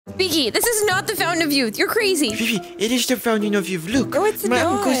Vicky, this is not the Fountain of Youth. You're crazy. Vivi, it is the Fountain of Youth. Look, No, it's my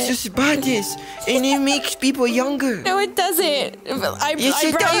not. uncle just bought this, and it makes people younger. No, it doesn't. Yes, I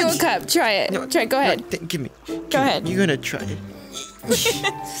it brought you does. a cup. Try it. No, Try. Go ahead. Give me. Go ahead. You're gonna try it.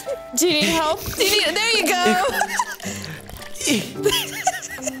 Do you need help? There you go.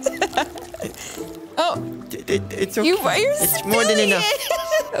 Oh. It's okay. You're It's more than enough.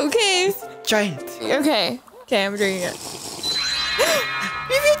 Okay. Try it. Okay. Okay, I'm drinking it.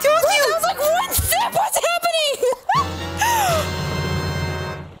 Vivi, I told you. That was like one sip. What's happening?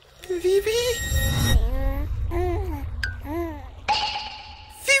 Vivi.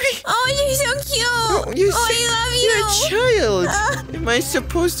 Vivi. Oh, you're so cute. Oh, I love you. You're a child. Am I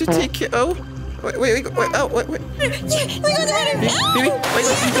supposed to take care? Oh. Wait. Oh, wait. Yeah, we got the water. Baby, wait,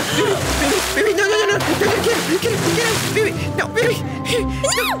 no, get him, baby, no, baby,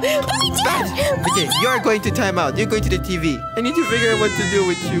 okay, you are going to time out. You're going to the TV. I need to figure out what to do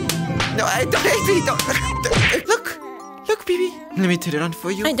with you. No, I don't. Look, baby. Let me turn it on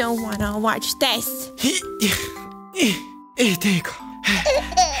for you. I don't want to watch this. There you go.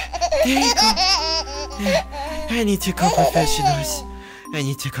 I need to call professionals. I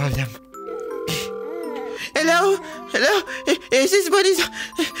need to call them. Hello? Is this buddy's?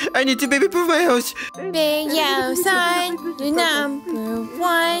 I need to baby-proof my house. Big yellow sign, you're number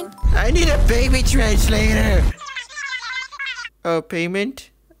one. I need a baby translator. Oh, payment?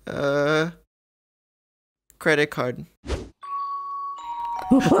 Credit card.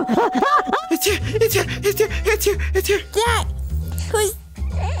 It's here. That who's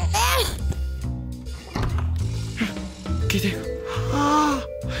that? Get it. Oh,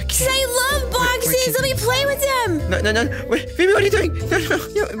 Cause I love boxes. Let me play with them. No. Wait, baby, what are you doing?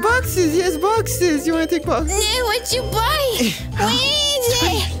 No. Boxes. Yes, boxes. You want to take boxes? No, what'd you buy? What is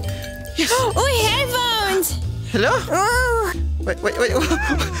it? Yes. Oh, headphones. Hello? Oh. Wait. Where are you?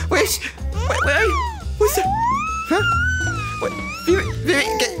 What's that? Huh? What? Baby,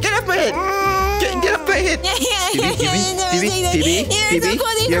 get off my head. Get off my head. Baby,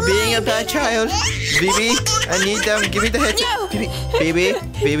 you're being a bad child. Baby, I need them. Give me the head. No. Baby.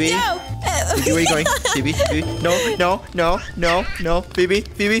 No. Where are you going? Baby. No.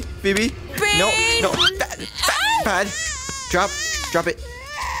 Baby. No. Bad. Drop it.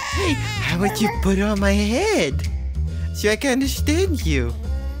 Hey, how would you put it on my head? So I can understand you.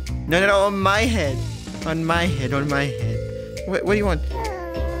 No, on my head. On my head. What do you want?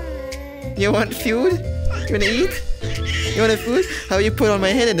 You want food? You wanna eat? You want a food? How you put on my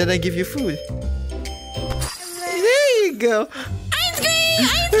head and then I give you food? There you go. Ice cream!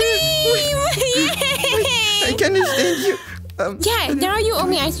 I can understand you. Yeah, now you owe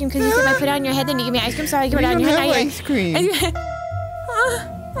me ice cream because you said if I put it on your head, then you give me ice cream. So I give it on your head. We don't have ice cream.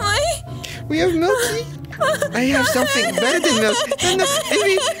 What? We have Milky. I have something better than milk. No,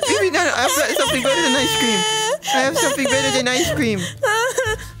 baby, no. I have something better than ice cream.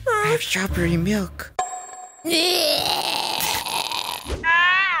 I have strawberry milk.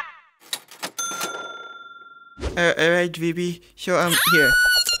 Alright, VB. So here.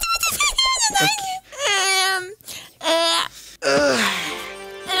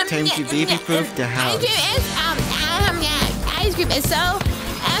 Time to baby-proof the house. Ice cream is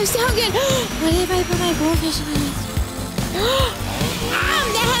so good. What if I put my goldfish in it?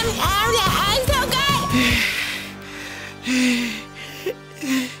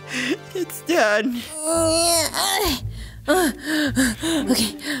 It's It's so good. done.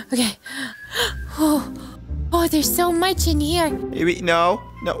 Okay. Oh, there's so much in here. Baby, no.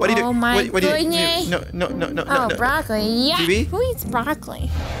 What do you do? Oh my what goodness. No. Oh, broccoli. Yeah. Baby? Who eats broccoli?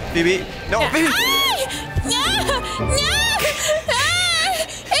 Baby, no, baby. No!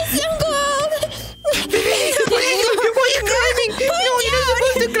 It's so cold! Baby, why are you climbing? No,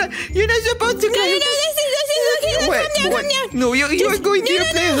 you're not supposed to climb. No, this is okay. Calm down. No, you are going to your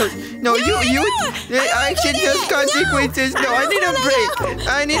playhouse. No, you. Action has consequences. No, I need a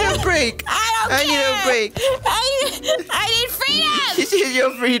break. I need freedom. This is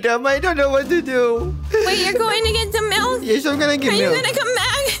your freedom. I don't know what to do. Wait, you're going to get some milk? Yes, I'm gonna get milk. Are you gonna come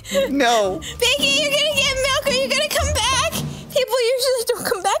back? No. Becky, you're gonna get milk. Are you gonna come back? People usually don't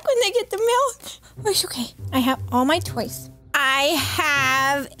come back when they get the milk. Oh, it's okay. I have all my toys. I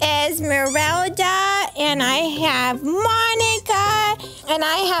have Esmeralda, and I have Monica, and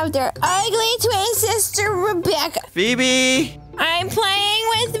I have their ugly twin sister, Rebecca. Phoebe! I'm playing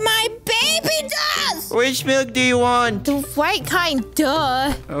with my baby dolls! Which milk do you want? The white kind,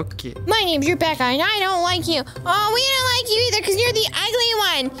 duh. Okay. My name's Rebecca, and I don't like you. Oh, we don't like you either, because you're the ugly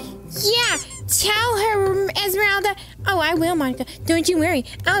one. Yeah, tell her, Esmeralda. Oh, I will, Monica. Don't you worry.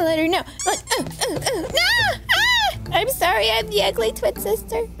 I'll let her know. No! I'm sorry, I'm the ugly twin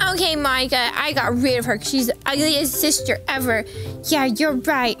sister. Okay, Micah, I got rid of her because she's the ugliest sister ever. Yeah, you're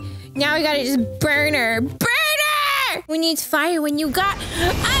right. Now I gotta just burn her. Burn her! Who needs fire when you got a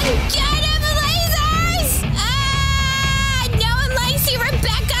gun of lasers? Ah! No one likes you,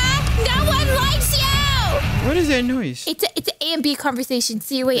 Rebecca! No one likes you! What is that noise? It's an A and B conversation.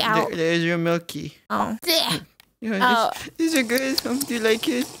 See your way out. There's your milky. Oh. Yeah, these are good. Do you like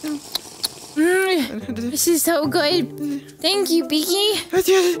it? This is so good. Thank you, Beaky.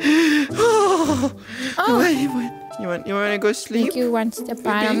 Oh. You want to go sleep? Thank you wants to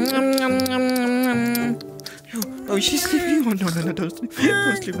buy. Oh, she's sleeping. Oh, no, don't sleep.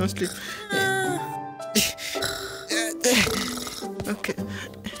 Don't sleep. Okay.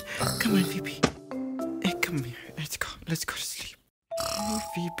 Come on, VB. Hey, come here. Let's go to sleep. Oh,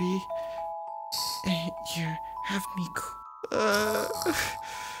 VB. Hey, here. Have me cool.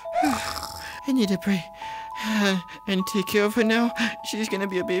 I need a break. And take care of her now. She's gonna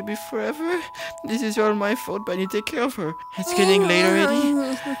be a baby forever. This is all my fault, but I need to take care of her. It's getting late already.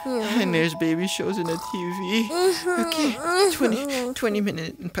 And there's baby shows on the TV. Okay,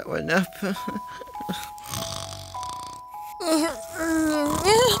 20-minute power nap. I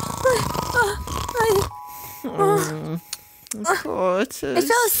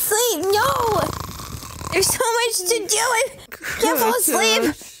fell asleep. No! There's so much to do. I can't fall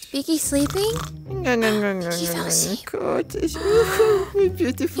asleep. Beaky sleeping? She fell asleep.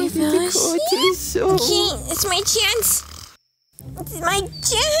 Beautiful, Okay, so. it's my chance. It's my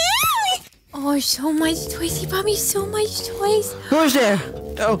chance. Oh, so much toys. He bought me so much toys. Who's there?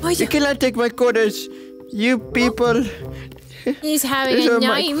 Oh, you cannot take my quarters. You people. He's having a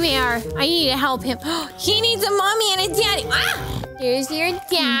nightmare. I need to help him. He needs a mommy and a daddy. Ah! There's your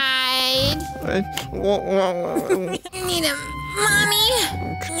dad. You need a mommy.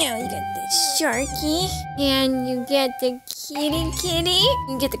 Now you got the sharky. And you get the kitty.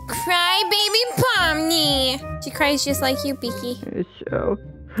 You get the crybaby Pomni. She cries just like you, Beaky. It's so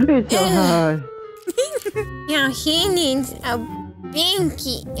hard. Now he needs a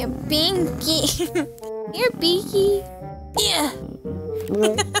binky. A binky. Here, Beaky. Yeah.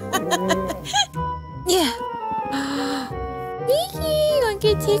 Yeah. Beaky, you want to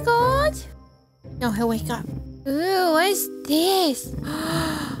get tickled? No, he'll wake up. Ooh, what's this?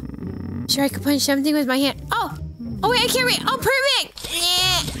 Sure, I could punch something with my hand. Oh, wait, I can't read. Oh, perfect.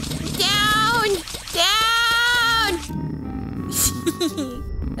 Down.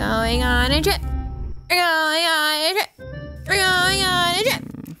 Going on a trip. We're going on a trip.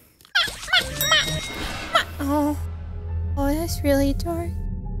 Oh, that's really dark.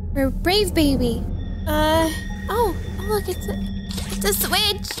 We're brave, baby. Oh, look, it's a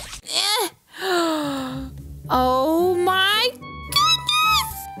switch. Oh my goodness!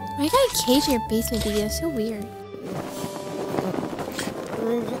 Why got a cage in your basement, baby? That's so weird.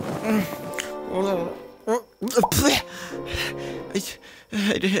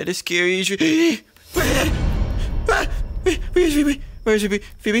 I had a scary dream. Where's VB? Where's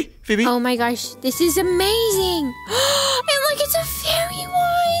VB? Oh my gosh, this is amazing! And look, it's a fairy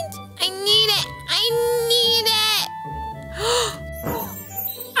wand! I need it!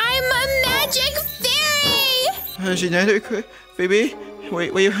 I'm a magic fairy! She's not okay. VB?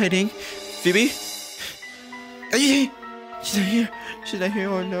 Where are you hiding? VB? She's not here.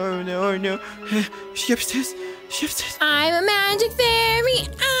 Oh no. She upstairs. I'm a magic fairy!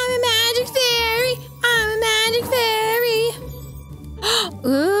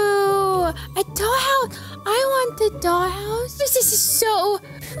 Ooh, a dollhouse! I want the dollhouse. This is so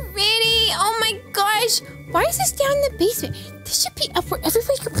pretty. Oh my gosh. Why is this down in the basement? This should be up where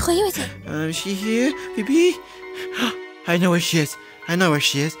everybody can play with it. Is she here, VB? I know where she is.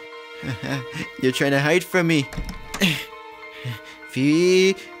 You're trying to hide from me.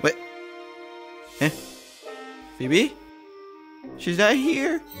 VB? What? Huh? VB? She's not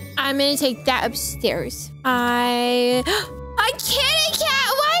here. I'm gonna take that upstairs. A kitty cat!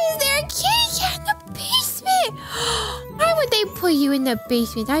 Why is there a kitty cat in the basement? Why would they put you in the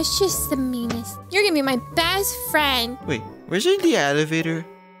basement? That's just the meanest. You're gonna be my best friend. Wait, where's the elevator?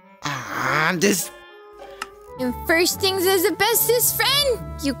 This. And first things as a bestest friend,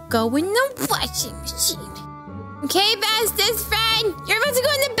 you go in the washing machine. Okay, bestest friend? You're about to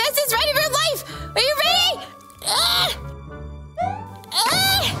go in the bestest ride of your life! Are you ready?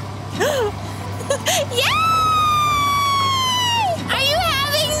 Yay! Are you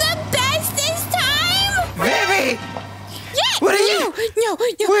having the bestest time? VB! Yeah! What are you? No!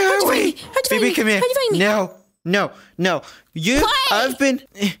 Where are we? VB, come here. How'd you find me? No. No. You, What? I've been...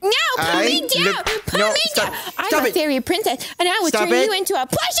 No, put me down. Put me stop. down. Stop I'm a it. fairy princess, and I will Stop turn it. you into a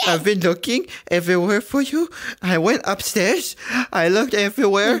plushie. I've been looking everywhere for you. I went upstairs. I looked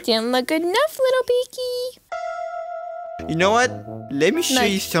everywhere. You didn't look good enough, little Beaky. You know what? Let me show No.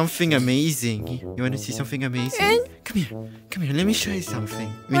 you something amazing. You want to see something amazing? Come here. Let me show you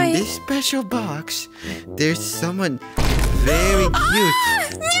something. In What? this special box, there's someone very cute.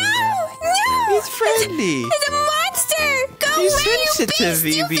 No! He's friendly. It's a monster! Go He's away, sensitive,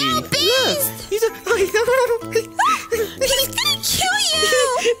 you VB. beast! You Look, beast! he's He's gonna kill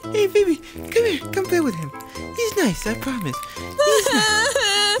you! Hey, baby, come here. Come play with him. He's nice, I promise. He's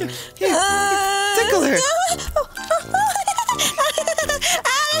nice. Here, tickle her.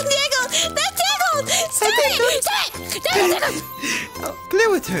 That tickled! Stop it! Oh, play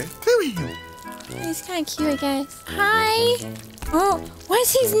with her. Play with him. He's kind of cute, I guess. Hi. Oh,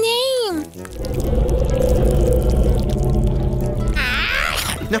 what's his name?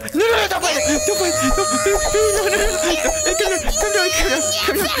 No, don't play. Don't play. No.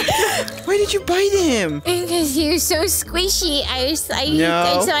 Come on. Why did you bite him? Because he was so squishy. I just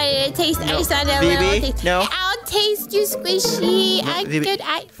wanted to taste. No. I just wanted a Baby, little taste. no. I'll taste you, squishy. Baby.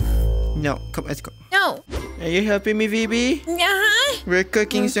 I. No, come, let's go. No. Are you helping me, VB? Uh-huh. We're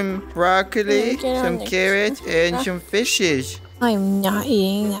cooking some broccoli, Get on some there. carrots, and some fishes. I'm not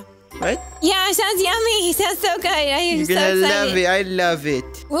eating that. What? Yeah, it sounds yummy. It sounds so good. I'm You're so gonna excited. love it. I love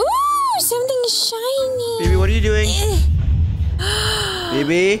it. Ooh, something shiny. Baby, what are you doing?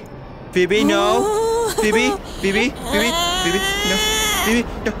 Baby? Baby, no. Baby, no. Baby,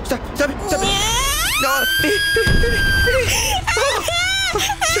 no. Stop it. No. Baby.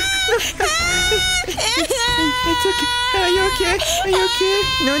 It's okay. Are you okay?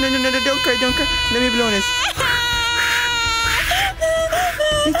 No. Don't cry. Let me blow on this.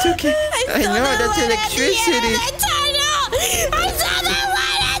 It's okay. I know, that's electricity. I saw the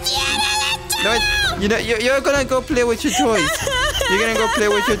light at the end of the tunnel. No, you're gonna go play with your toys. You're gonna go play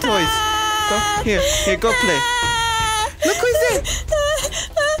with your toys. Go, here, go play. Look who's there.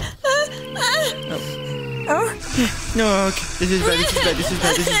 No, okay. This is bad.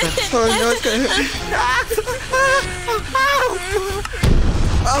 Oh, no, it's gonna hurt.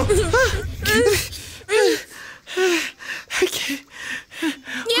 Okay.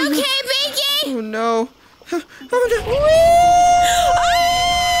 You okay, Beaky? Oh, no. Oh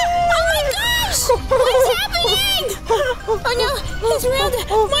my gosh! What's happening? Oh no, Esmeralda!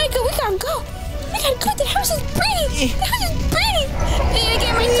 Micah, we gotta go! The house is burning! I need to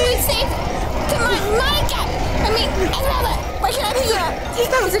get my toys safe! Come on, Micah! Esmeralda! Why can't I pick you up?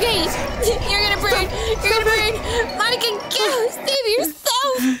 It's okay. You're gonna burn! Monica, go! Save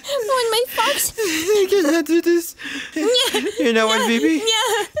yourself! On my fox! I cannot do this. You know what, VB?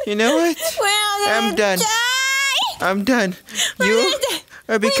 Yeah! You know what? I'm done. I'm done. You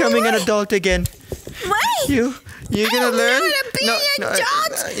are becoming an adult again. What? You're gonna learn. I don't want to be an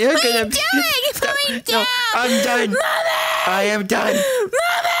adult. You're What are gonna you doing? Put me down. I'm done. Mommy! I am done.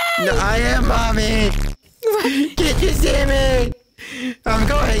 Mommy! No, I am mommy. Did you see me? I'm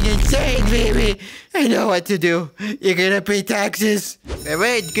going insane, baby. I know what to do. You're gonna pay taxes. All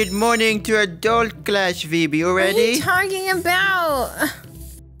right. Good morning to adult class, VB. You ready? What are you talking about?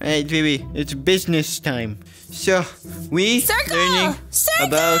 Alright, VB, it's business time. So, learning Circle!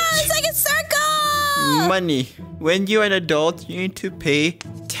 about It's like a circle! money. When you're an adult, you need to pay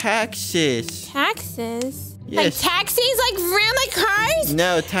taxes. Taxes? Yes. Like taxis? Like cars?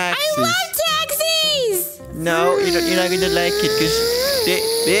 No, taxes. I love taxis! No, you're not gonna like it, because...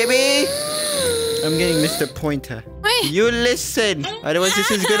 Baby! I'm getting Mr. Pointer. Wait. You listen, otherwise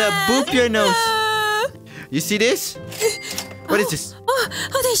this is gonna boop your nose. You see this? What is this? Oh,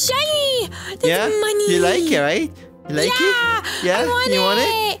 that's shiny! That's money! You like it, right? You like it? Yeah? I want you want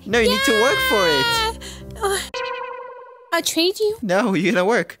it! it? No, you need to work for it. I'll trade you. No, you're gonna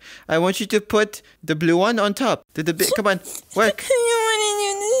work. I want you to put the blue one on top. Come on, work. I don't want to do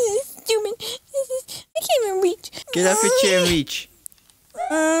this. This is stupid. I can't even reach. Get off your chair and reach.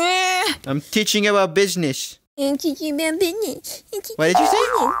 I'm teaching about business. I'm teaching about business. What did you say?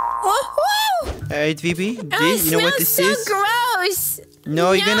 Whoa! Alright, VB. It You know what this smells is? so gross.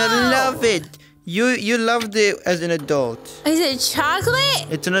 No, you're gonna No. love it. You loved it as an adult. Is it chocolate?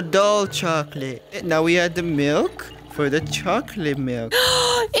 It's an adult chocolate. Now we add the milk for the chocolate milk.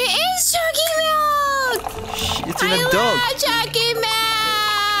 It is chocolate milk. Shh, it's an I adult. love chocolate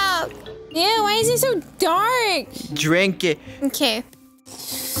milk. Yeah, why is it so dark? Drink it. Okay.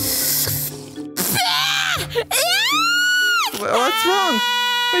 What's wrong?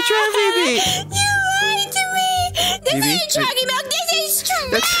 What's wrong, baby? You lied to me. This Baby, isn't chocolate milk. This is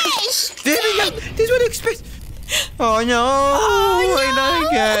trash. Baby, no, this is what I expect. Oh no! Oh, no. Why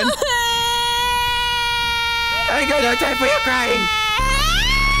not again? I got no time for your crying.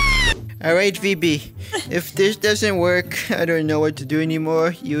 Alright, VB. If this doesn't work, I don't know what to do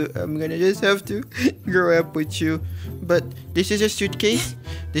anymore. I'm gonna just have to grow up with you. But this is a suitcase.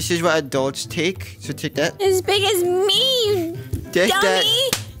 This is what adults take. So take that. As big as me, Take dummy. that.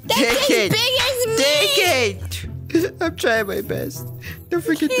 That's Take as it. big as me. Take it. I'm trying my best. Don't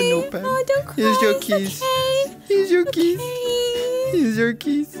forget the notepad. Oh, don't cry. Here's your It's keys. okay. Here's your keys. Okay. Here's your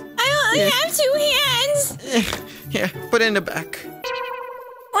keys. I only Yeah. have 2 hands. Yeah, put it in the back.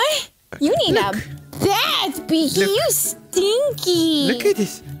 What? You need Look. a bath, Beaky. Look. You stinky. Look at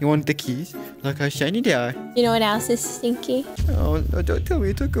this. You want the keys? Look how shiny they are. You know what else is stinky? Oh, no, don't tell me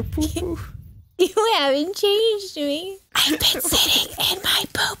you took a poo-poo. You haven't changed me. I've been sitting in my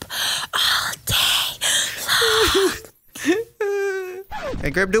poop all day long. I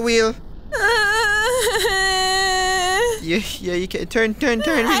grab the wheel. Yeah, you can. Turn. Really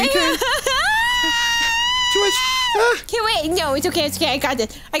turn. Too much. Ah. Okay, wait. No, it's okay. It's okay. I got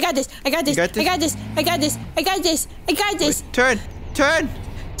this. I got this. You got this? I got this. Turn. Turn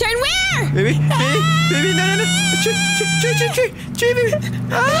where? Baby, no. Tree, baby.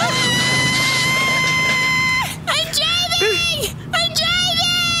 Ah. I'm driving!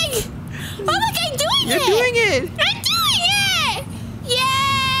 Oh, look, I'm doing You're it! doing it. I'm doing it!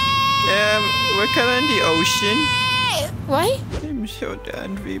 Yay! We're kind of in the ocean. What? I'm so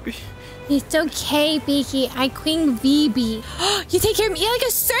done, baby. It's okay, Beaky. I'm Queen VB. You take care of me like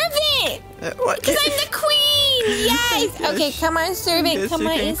a servant! What? Because I'm the queen! Yes! Okay, come on, servant. Yes, Come you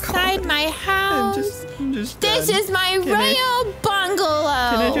on can inside my house. I'm just This done. is my Can I- royal bungalow.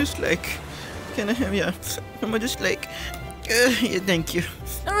 Can I just yeah, I'm just yeah, thank you.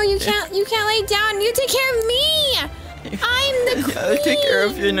 Oh, you can't lay down. You take care of me. I'm the queen. I'll take care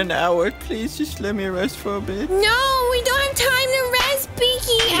of you in an hour. Please just let me rest for a bit. No, we don't have time to rest,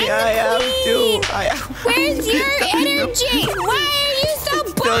 Beaky. I'm Yeah, I the have queen. to. Where's your energy? Why are you so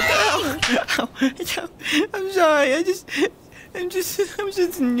boring? I'm sorry. I'm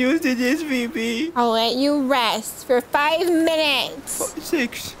just new to this, VB. I'll let you rest for 5 minutes.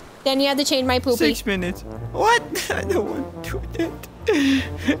 6. Then you have to change my poopy. 6 minutes. What? I don't want to do that.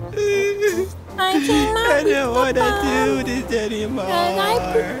 I cannot. I don't want to do this anymore.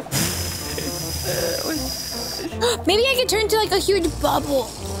 Maybe I could turn into like a huge bubble.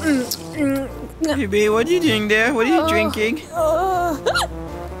 VB, what are you doing there? What are you drinking?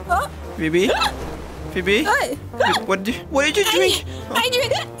 VB? VB? What did you drink? I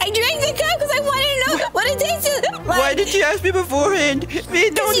drank the cup because I wanted to know what it tasted like. Why did you ask me beforehand?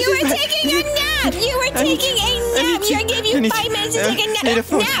 Because you were taking a nap. You were taking a nap. I gave you 5 minutes to take a nap.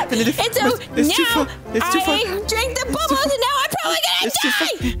 It's too far. I drank the bubbles and now I'm probably gonna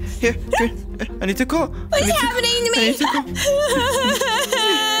die. Here, I need to go. What's happening to me? I need to go.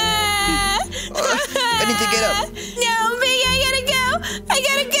 I need to get up. No, Big, I gotta go. I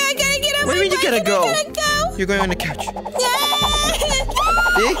gotta get up. What do you mean you gotta go? I gotta go. You're going on the couch.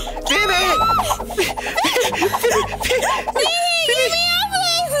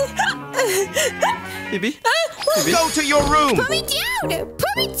 Baby? Go to your room! Put me down!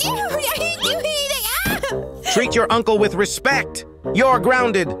 Put me down! I didn't do anything! Treat your uncle with respect! You're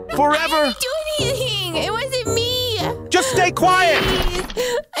grounded I forever! didn't do anything! It wasn't me! Just stay quiet!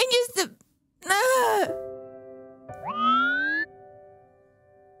 I just...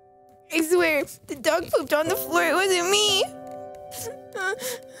 I swear, the dog pooped on the floor. It wasn't me.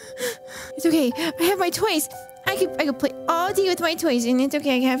 It's okay. I have my toys. I could play all day with my toys, and it's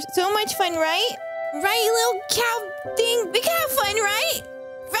okay. I can have so much fun, right? Right, little cow thing? We can have fun, right?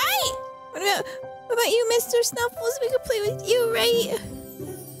 Right? What about you, Mr. Snuffles? We could play with you, right?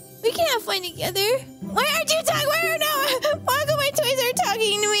 We can have fun together. Why aren't you talking? Why come my toys are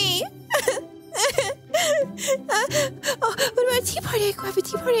talking to me? What about a tea party? I could have a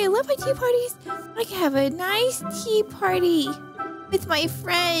tea party. I love my tea parties. I can have a nice tea party with my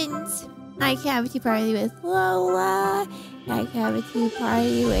friends. I can have a tea party with Lola. I can have a tea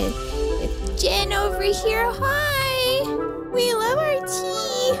party with Jen over here. Hi. We love our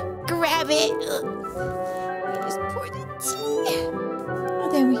tea. Grab it. We just pour the tea.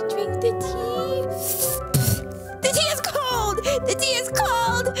 And then we drink the tea. The tea is cold. The tea is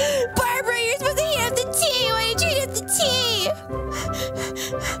cold. Barbara, you're supposed to heat up the tea. Why did you heat up the tea?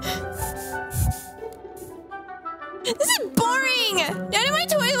 This is boring. None of my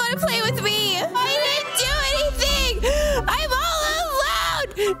toys want to play with me. I didn't do anything. I'm all alone.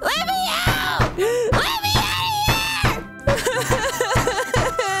 Let me out. Let me out of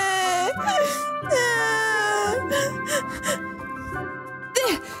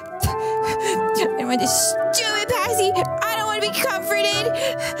here. with this stupid Passy. I don't want to be comforted.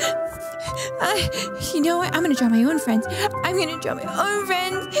 You know what? I'm going to draw my own friends. I'm going to draw my own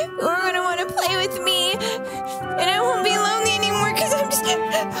friends who are going to want to play with me. And I won't be lonely anymore because I'm just...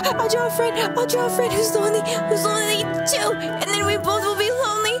 I'll draw a friend who's lonely too. And then we both will be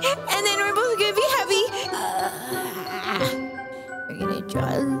lonely. And then we're both going to be happy. We're going to draw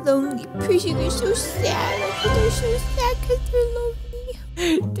a lonely person. They're so sad. They're so sad because they're lonely.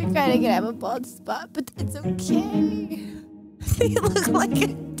 They're kind of going to have a bald spot, but that's okay. They look like a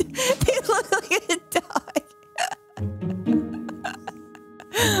dog.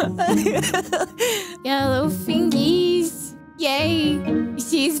 Yellow fingies. Yay.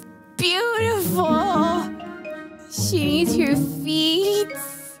 She's beautiful. She needs her feet.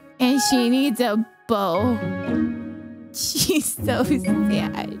 And she needs a bow. She's so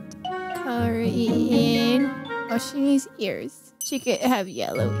sad. Color in. Oh, she needs ears. She could have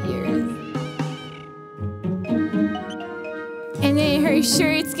yellow ears. And then her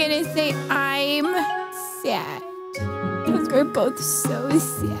shirt's gonna say, I'm sad. Because we're both so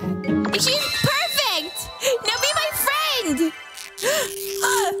sad. She's perfect! Now be my friend!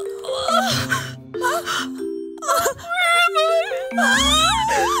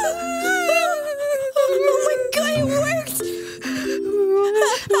 Oh my god, it worked!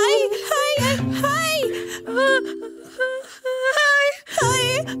 Hi!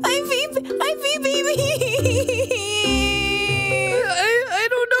 I'm VBaby! I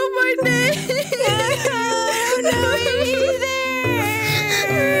don't know my name. I don't know it either.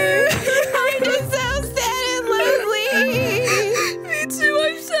 I'm just so sad and lonely. Me too,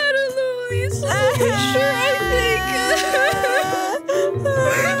 I'm sad and lonely. So sure, I think.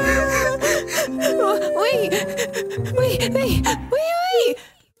 Wait.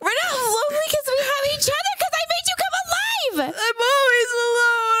 We're not lonely because we have each other because I made you come alive. I'm always alone.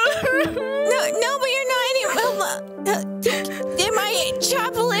 No, but you're not anymore. Am I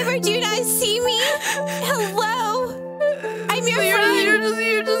chopped liver? Do you not see me? Hello? I'm your friend.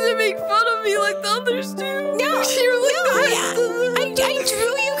 You're just to make fun of me like the others do. No, I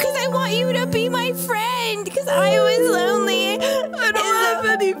drew you because I want you to be my friend because I was lonely. I don't have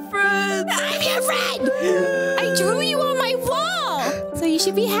any friends. I'm your friend. I drew you on my wall, so you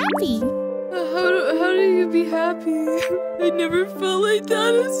should be happy. How do you be happy? I never felt like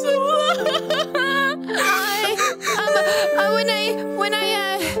that in so long.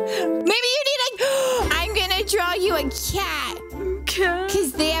 Maybe you need I'm gonna draw you a cat. Cat?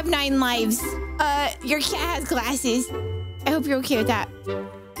 Because they have 9 lives. Your cat has glasses. I hope you're okay with that.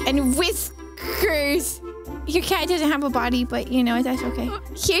 And whiskers. Your cat doesn't have a body, but you know, that's okay.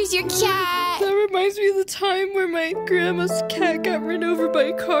 Here's your cat. That reminds me of the time where my grandma's cat got run over by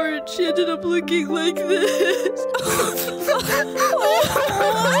a car and she ended up looking like this. Oh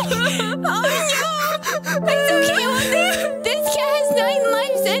no! It's okay. Well, this cat has 9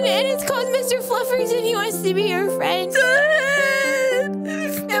 lives and it's called Mr. Fluffers and he wants to be your friend.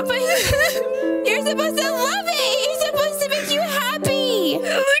 But you're supposed to love it. He's supposed to make you happy.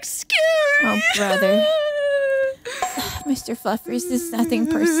 It looks scary. Oh, brother. Mr. Fluffers, this is nothing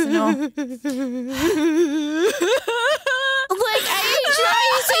personal. Look, I didn't draw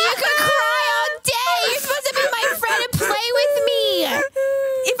you so you could cry all day. You're supposed to be my friend and play with me.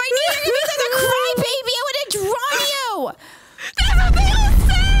 If I needed you to be like a crybaby, I would have drawn you. That's what people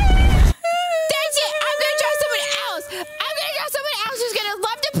say. That's it. I'm going to draw someone else. I'm going to draw someone else who's going to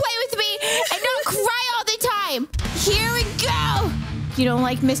love to play with me and not cry all the time. Here we go. You don't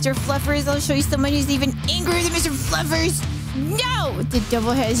like Mr. Fluffers? I'll show you someone who's even angrier than Mr. Fluffers. No! The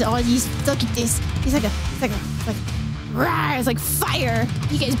devil has all these. Look at this. He's like rawr, it's like fire.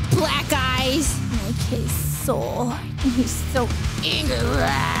 He gets black eyes. Like his soul. And he's so angry.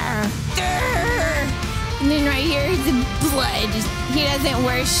 Rawr. And then right here is the blood. He doesn't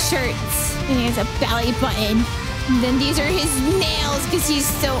wear shirts. And he has a belly button. And then these are his nails because he's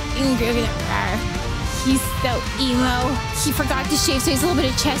so angry. Look at that. He's so emo. He forgot to shave, so he has a little bit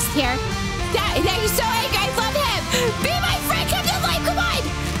of chest hair. That he's so angry. I love him. Be my friend. Come to life. Come on.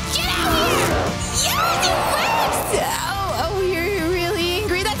 Get out here. Yes, it works. Oh, you're really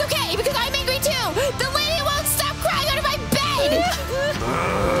angry. That's okay, because I'm angry too. The lady won't stop crying under my bed.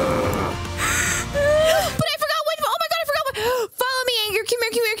 But I forgot what. Oh my god, I forgot what. Follow me, Anger. Come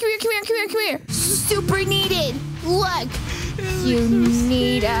here. Super needed. Look. You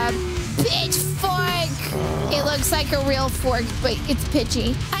need a pitchfork. It looks like a real fork, but it's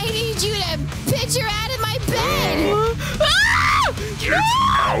pitchy. I need you to pitch her out of my bed. Get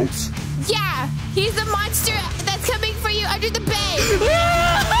out! Yeah, he's the monster that's coming for you under the bed.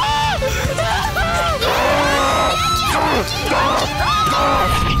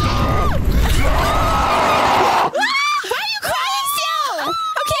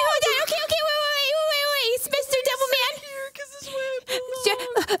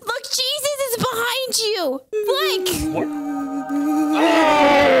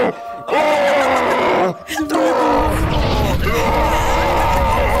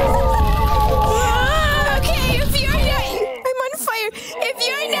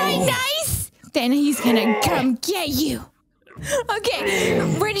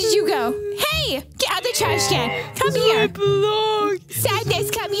 can. Where did you go? Hey, get out the trash can. Come here. Sadness,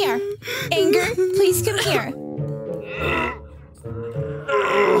 come here. Anger, please come here.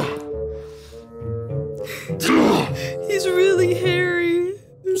 He's really hairy.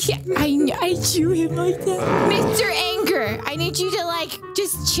 Yeah, I chew him like that. Mr. Anger, I need you to like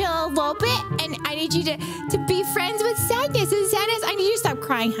just chill a little bit, and I need you to be friends with Sadness. And Sadness, I need you to stop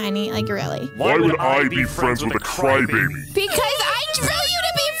crying, honey. Like really. Why would I be friends with a crybaby? Because I drew you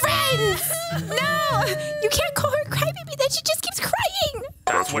to be friends. No, you can't call her crybaby. Then she just keeps crying.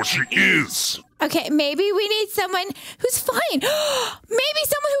 That's what she is. Okay, maybe we need someone who's fine. Maybe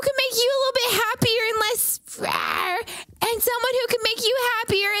someone who can make you a little bit happier and less, and someone who can make you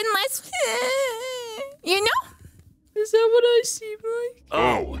happier and less, you know? Is that what I seem like?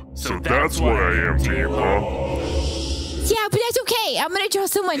 Oh, so that's what I am to you, huh? Yeah, but that's okay. I'm gonna draw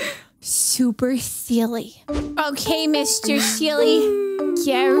someone super silly. Okay, Mr. Silly,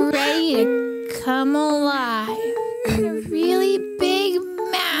 get ready to come alive. A really big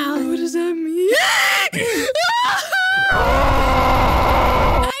mouth. What does that mean?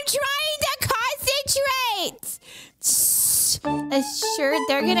 I'm trying to concentrate. Sure,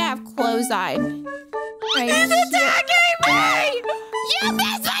 they're gonna have clothes on. He's attacking me! You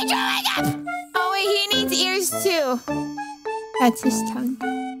messed my drawing up! Oh wait, he needs ears too. That's his tongue.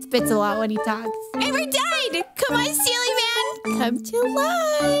 Spits a lot when he talks. And we're done! Come on, silly man! Come to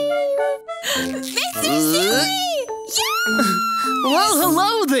life! Mr. Silly! Yeah! Well,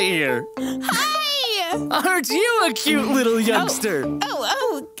 hello there! Hi! Aren't you a cute little youngster?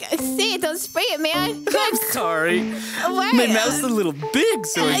 Say it, don't spray it, man. I'm sorry. What? My mouth's a little big,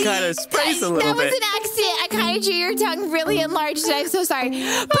 so it kind of sprays a little That was bit. an accident. I kind of drew your tongue really enlarged, and I'm so sorry.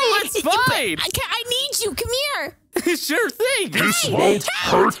 But it's fine. I need you. Come here. Sure thing. This won't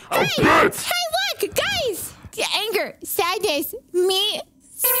hurt a bit. Hey, look, guys. Anger, sadness, me,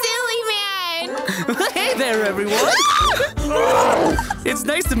 silly man. Hey there, everyone. It's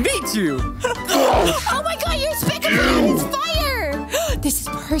nice to meet you. Oh my God, you're spectacular. It's fire. This is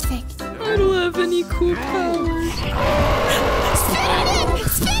perfect. I don't have any cool powers. Spit on him.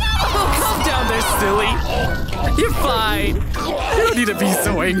 Spit on him. Oh, calm down there, silly. You're fine. You don't need to be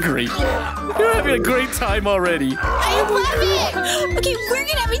so angry. You're having a great time already. I love it. Okay, we're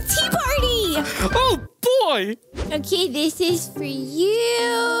gonna have a tea party. Oh, boy. Okay, this is for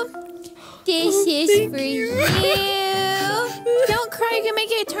you. This is for you. Don't cry, you're gonna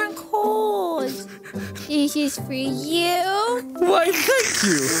make it turn cold. This is for you. Why, thank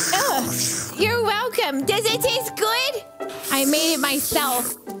you. You're welcome. Does it taste good? I made it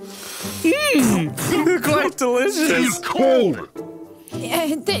myself. Quite delicious. He's cold.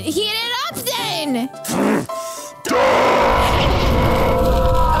 Heat it up then.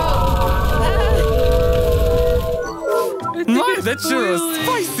 My, that's sure a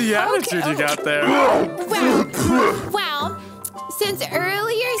spicy attitude you got there. Well, since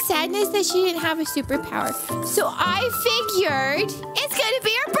earlier Sadness said she didn't have a superpower, so I figured it's gonna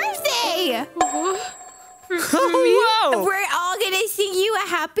be her birthday. Oh, wow. We're all gonna sing you a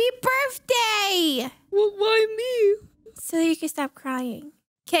happy birthday. Well, why me? So you can stop crying.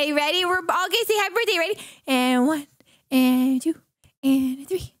 Okay, ready? We're all gonna say happy birthday. Ready? And 1, and 2, and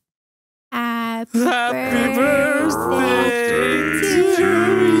 3. Happy birthday to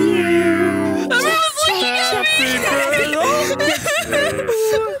you. Happy birthday.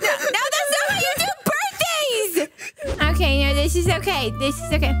 No, that's not how you do birthdays. Okay, no, this is okay. This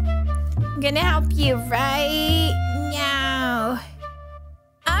is okay. I'm gonna help you right now.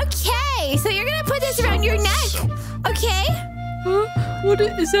 Okay, so you're gonna put this around your neck. Okay? Huh? What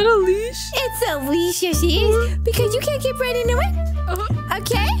is that, a leash? It's a leash, you see? Because you can't keep running away.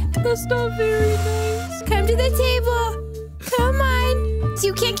 Okay? That's not very nice. Come to the table. Come on. So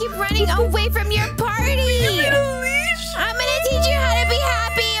you can't keep running away from your party. You need a leash? I'm gonna teach you how to be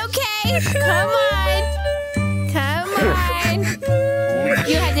happy, okay? Come on. Come on.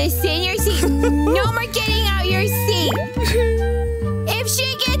 You have to stay in your seat. No more getting out your seat. If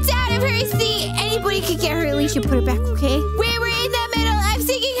she gets out of her seat, anybody could get her leash and put it back, okay? We were in the middle of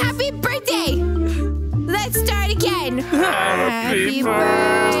singing happy birthday. Let's start again. Happy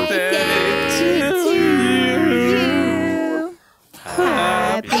birthday to you.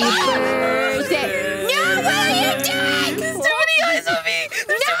 Happy birthday. No, what are you doing? There's too many eyes on me.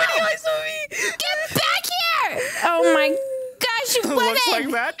 There's too many eyes on me. Get back here. Oh my gosh, women. Looks like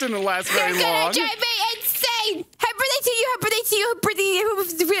that didn't last very You're long. gonna drive me insane. Happy birthday to you. Happy birthday to you. Happy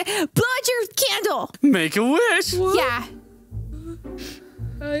birthday. Blow out your candle. Make a wish. What? Yeah.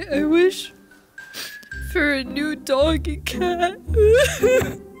 I wish for a new dog and cat.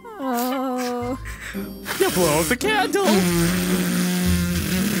 Oh. You blow out the candle.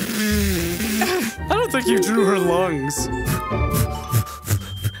 I don't think you drew her lungs.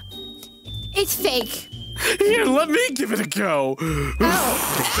 It's fake. Here, let me give it a go. No,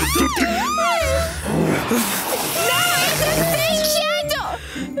 it's a fake candle.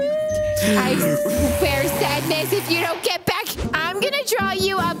 I swear, Sadness, if you don't get back, I'm gonna draw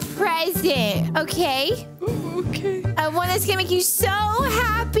you a present, okay? Okay. One that's gonna make you so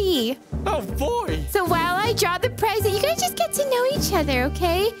happy. Oh, boy. So while I draw the present, you guys just get to know each other,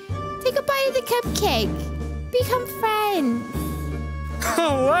 okay? Take a bite of the cupcake. Become friends.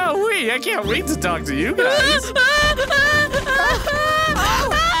 Oh, wow, I can't wait to talk to you guys. Oh my God!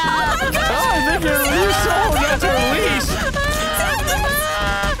 Oh, I think your soul got your leash.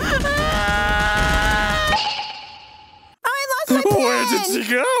 Oh, I lost my pen. Where did she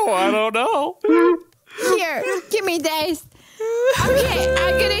go? I don't know. Here, give me this. Okay,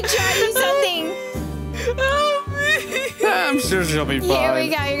 I'm gonna draw you something. Help me. I'm sure she'll be fine. Here we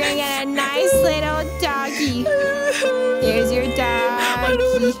go. You're gonna get a nice little doggy. Here's your doggy. I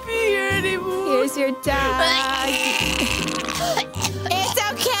don't want to be here anymore. Here's your doggy. It's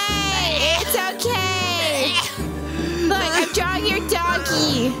okay. It's okay. Look, I'm drawing your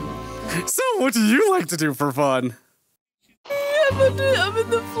doggy. So, what do you like to do for fun? I'm in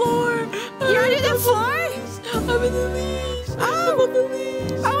the floor. You're under the floor? I'm in the leash. Oh. I'm on the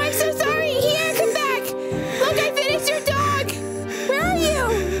leash. Oh, I'm so sorry. Here, come back. Look, I finished your dog. Where are you?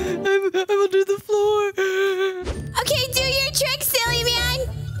 I'm under the floor. Okay, do your trick, silly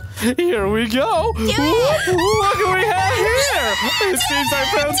man. Here we go. Do it. Look what we have here. It seems I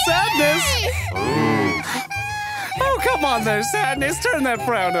found Sadness. Oh, come on there, Sadness. Turn that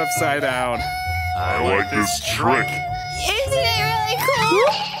frown upside down. I like this trick. Isn't it really cool?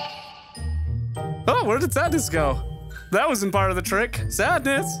 Oh, where did Sadness go? That wasn't part of the trick.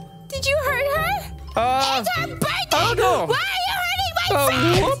 Sadness. Did you hurt her? It's her birthday! Oh, no. Why are you hurting my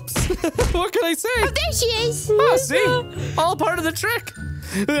friend? Whoops. What can I say? Oh, there she is. Oh, see? All part of the trick.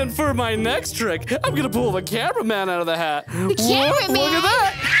 And for my next trick, I'm gonna pull the cameraman out of the hat. The cameraman? Look at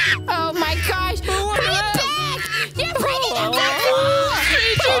that. Oh my gosh. Put Look it at that. back! You're breaking the fourth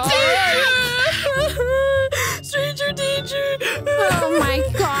wall! Stranger danger. Oh my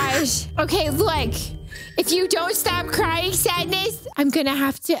gosh. Okay, look. If you don't stop crying, Sadness, I'm gonna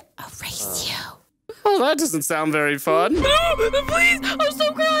have to erase you. Oh, that doesn't sound very fun. No, please. I'm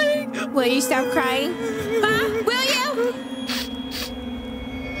still crying. Will you stop crying? Huh? Will you?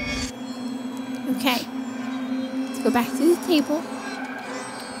 Okay. Let's go back to the table.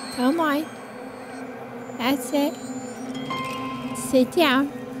 Come on. That's it. Sit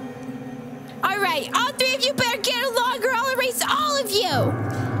down. All right, all three of you better get along or I'll erase all of you.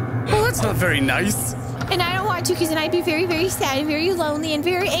 Well, that's not very nice. And I don't want to because then I'd be very, very sad and very lonely and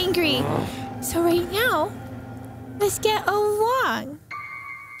very angry. So right now, let's get along.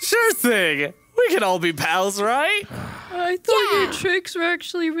 Sure thing. We can all be pals, right? I thought Yeah. your tricks were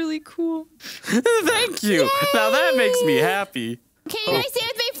actually really cool. Thank you. Now that makes me happy. Can you guys stay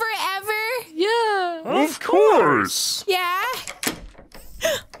with me forever? Yeah. Of course. Yeah?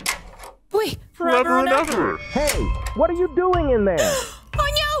 Wait. Forever and ever. Hey, what are you doing in there? Oh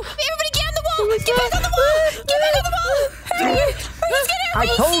no! Everybody get on the wall! Get back on the wall! Get back on the wall! Hurry! Or he's gonna I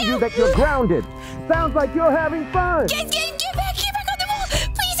erase told you that you're grounded. Sounds like you're having fun. Get back on the wall!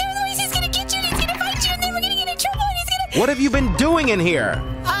 Please, otherwise he's gonna get you and he's gonna find you and then we're gonna get in trouble and he's gonna... What have you been doing in here?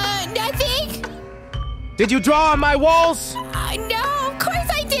 Nothing? Did you draw on my walls? No, of course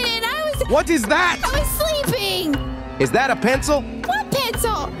I didn't! What is that? I was sleeping! Is that a pencil? What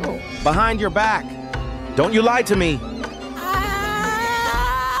pencil? Behind your back. Don't you lie to me.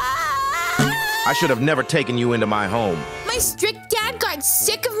 I should have never taken you into my home. My strict dad got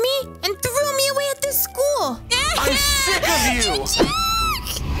sick of me and threw me away at the school. I'm sick of you.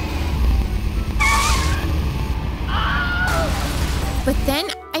 But then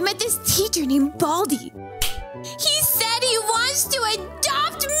I met this teacher named Baldy. He said he wants to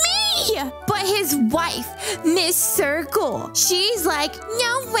adopt me! But his wife, Miss Circle, she's like,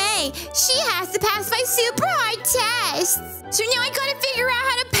 no way, she has to pass my super hard tests. So now I gotta figure out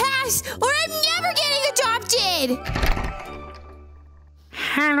how to pass or I'm never getting adopted!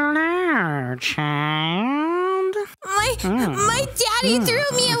 Hello, child. My daddy threw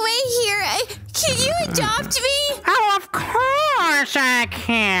me away here. Can you adopt me? Oh, of course I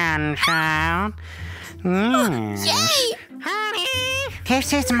can, child. Yay! Honey,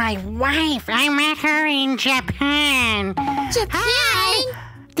 this is my wife. I met her in Japan. Japan? Hi,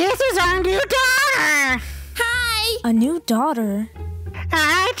 this is our new daughter. Hi! A new daughter?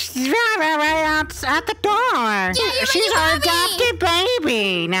 It's right out at the door. you're She's my our mommy. adopted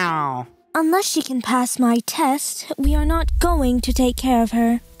baby now. Unless she can pass my test, we are not going to take care of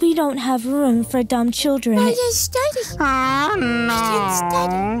her. We don't have room for dumb children. I just studied. Oh,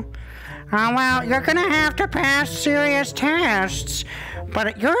 no. Oh, well, you're gonna have to pass serious tests.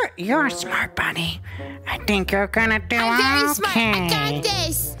 But you're a smart bunny. I think you're gonna do okay. I'm very smart. I got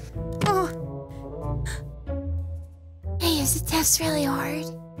this. Oh. Hey, is the test really hard?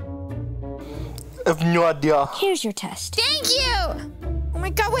 I have no idea. Here's your test. Thank you! Oh my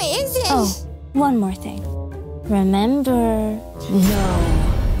god, what is it? Oh, one more thing. Remember,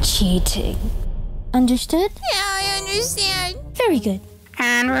 no cheating. Understood? Yeah, I understand. Very good.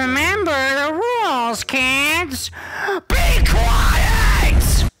 And remember the rules, kids. Be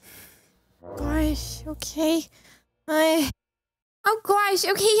quiet! Gosh, okay. Oh gosh,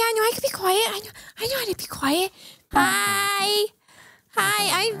 okay, yeah, I know I can be quiet. I know how to be quiet. Hi,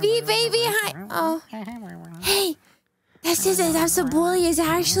 I'm VBaby. Hi. Oh, hey, that's a bully. Is that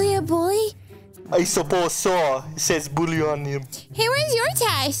actually a bully? I suppose so. It says bully on him. Hey, where's your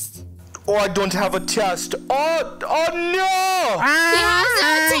test? Oh, I don't have a test. Oh no! He has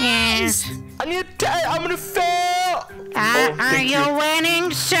no test. I need a test. I'm gonna fail. Are you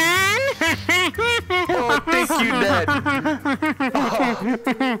winning, son? Oh, thank you, Dad.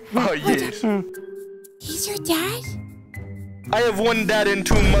 Oh, yes. He's your dad? I have one dad and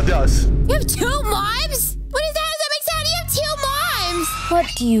two mothers. You have two moms? What is that? How does that make sense? You have two moms? What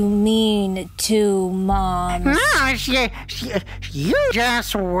do you mean, two moms? No, you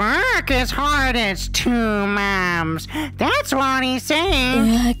just work as hard as two moms. That's what he's saying.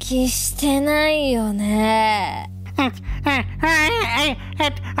 浮気してないよね。I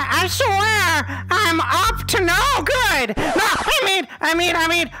swear I'm up to no good. No, I mean,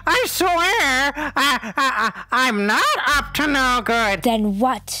 I swear I'm not up to no good. Then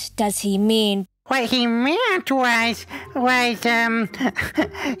what does he mean? What he meant was,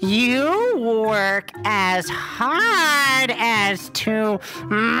 you work as hard as two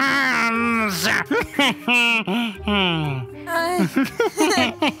moms.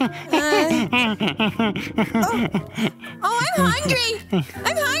 Oh, I'm hungry.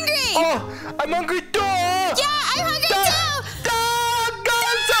 I'm hungry. Oh, I'm hungry too. Yeah, I'm hungry too.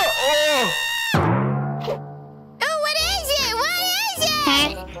 Oh, what is it? What is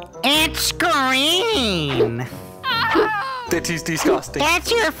it? It's green. That is disgusting. That's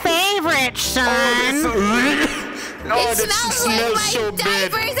your favorite, son. It smells like my so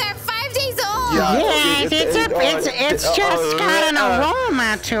bad. diapers are 5 days old. Yes, it's just got an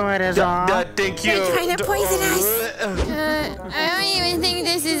aroma to it is all. Thank you. They're trying to poison us. I don't even think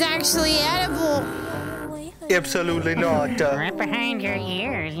this is actually edible. Absolutely not. Right behind your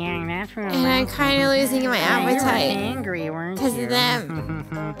ears, yeah, that's really. And I'm kind of losing my appetite angry, weren't you? because of them.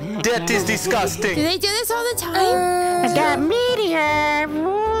 That is Do disgusting. they do this all the time? That meteor.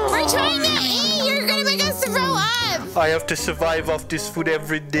 We're trying to eat. You're gonna make us throw up. I have to survive off this food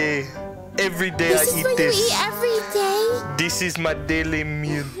every day. Every day This I is eat what this. you eat every day. This is my daily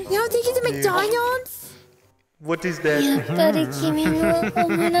meal. You don't think it's a McDonald's? What is that? やっぱり君のオ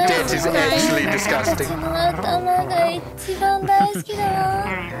ムライ That ス is actually disgusting. の頭が一番大好きだな。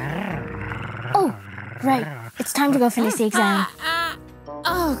Oh, right. It's time to go finish the exam.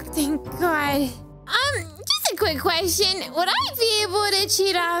 Oh, thank God. Just a quick question. Would I be able to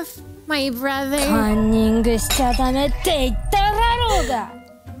cheat off my brother? カンニングしちゃダメって言っただろうが。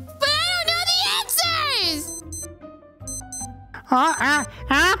But I don't know the answers!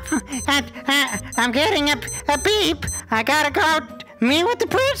 I'm getting a beep. I gotta go meet with the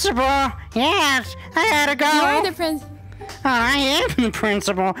principal. Yes, I gotta go. You're the prince. Oh, I am the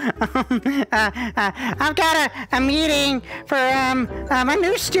principal. I've got a meeting for a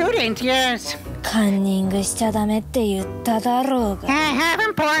new student. Yes. カンニングしちゃダメって言っただろうが。 I have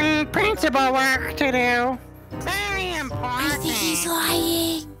important principal work to do. Very I important. think he's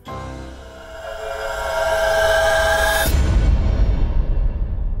lying.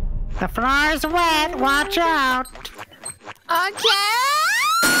 The floor's wet. Watch out. Okay.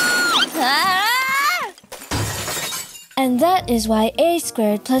 And that is why a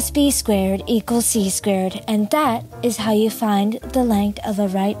squared plus b squared equals c squared. And that is how you find the length of a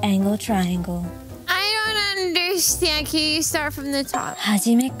right angle triangle. I don't understand. Can you start from the top?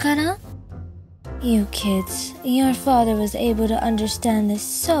 初めから? You kids, your father was able to understand this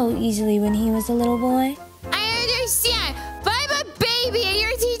so easily when he was a little boy. I understand. But I'm a baby and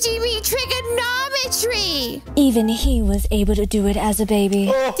you're teaching me trigonometry. Even he was able to do it as a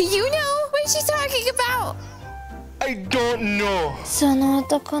baby. Do you know what she's talking about? I don't know. その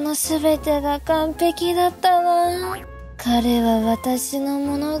男のすべてが完璧だったわ。彼は私の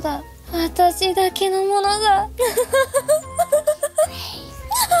ものだ。私だけのものだ。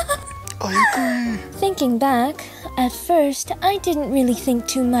Oh, Thinking back, at first I didn't really think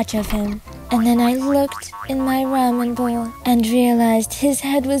too much of him. And then I looked in my ramen bowl and realized his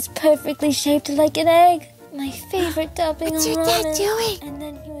head was perfectly shaped like an egg. My favorite topping What's on your ramen. dad doing? And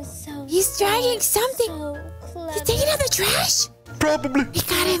then he was so He's dragging something. so clever. You taking out the trash? Probably. We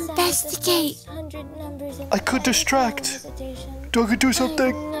gotta investigate. I could distract. Do I could do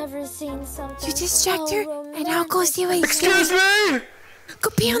something? You distract her, and I'll go see what he's doing. Excuse me! Go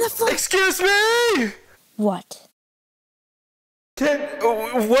pee on the floor. Excuse me! What?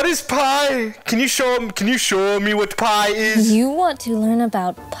 What is pie? Can you show me what pie is? You want to learn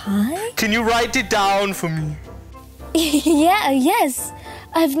about pie? Can you write it down for me? Yes.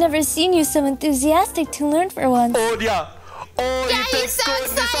 I've never seen you so enthusiastic to learn for once. Oh yeah. Oh, Yeah, he's so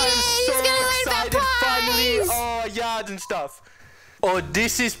excited. He's gonna learn about finally. pies. Oh yeah, and stuff. Oh,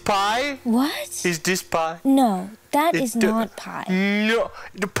 this is pie? What? Is this pie? No, that is not pie. No,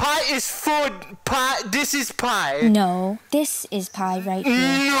 the pie is food. Pie. This is pie. No, this is pie right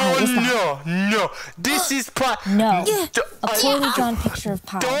here. Pie is that. No. This is pie. No, D- a poorly drawn picture of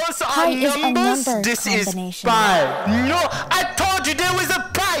pie. Those Pie are is a numbers. number This is combination. pie. No, I told you there was a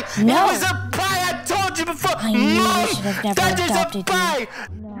pie. No. There was a pie. I told you before. I knew Mom, I should have never that is a adopted you. pie.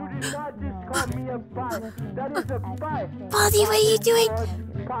 Baldy, what are you doing?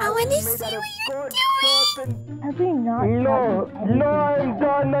 I want to see what you're doing. Have we not? No, I'm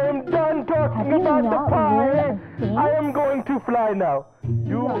done talking about the pie. I am going to fly now.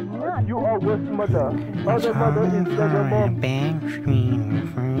 You are with mother. Other mother instead of mom. Back screen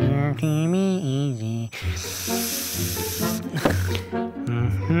for TV easy.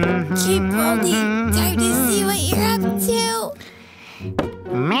 Keep Baldy. Time to see what you're up to.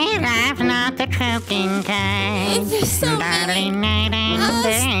 My life's not the choking kind. There's so many. Darling,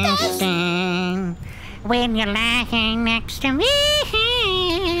 I understand. When you're lying next to me,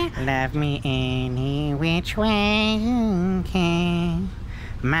 love me any which way you can.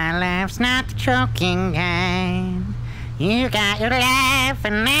 My life's not the choking kind. You got your life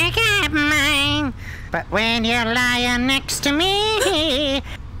and I got mine. But when you're lying next to me,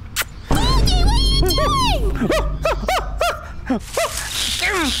 Baldy, what are you doing?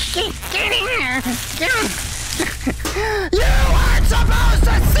 get in here. You weren't supposed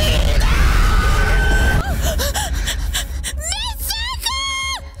to see that! Mitsuko!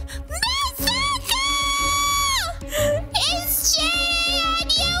 He's cheating on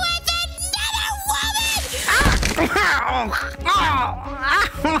you with another woman!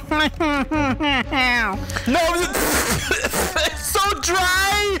 No, it's so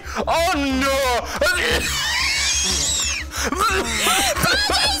dry. Oh no.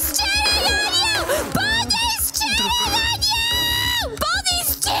 Baldy's cheating on you! Baldy's cheating on you!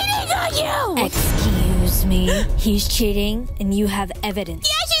 Baldy's cheating on you! Excuse me. He's cheating, and you have evidence.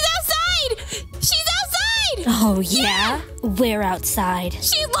 Yeah, she's outside! She's outside! Oh, yeah? We're outside.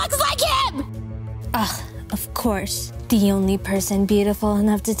 She looks like him! Ugh, of course. The only person beautiful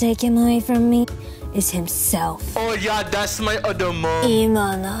enough to take him away from me is himself. Oh yeah, that's my other mom.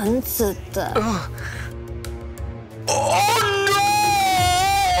 今なんつった Oh no!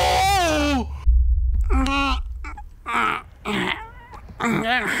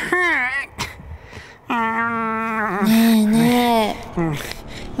 ねえねえ本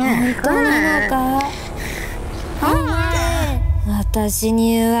当なのか私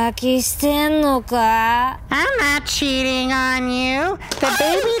に浮気してんのか I'm not cheating on you. The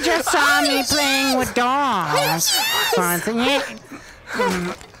baby just saw me playing with dolls. Wasn't it?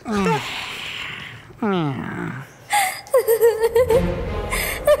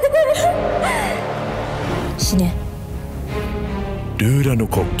 死ねルーラの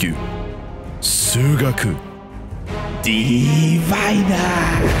呼吸数学ディバイナー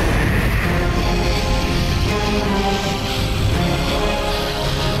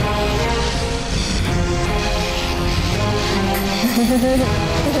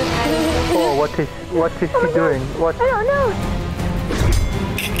Oh, what is she doing? What? I don't know.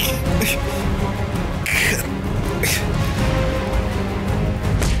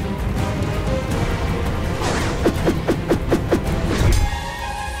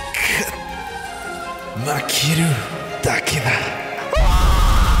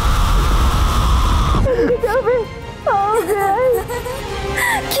 It's over. Oh, God.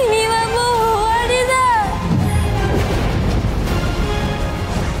 君はもう終わりだ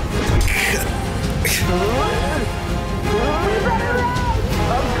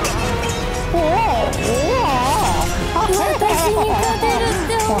私に勝てるっ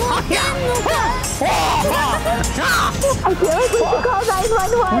て思ってんのか I feel like we should call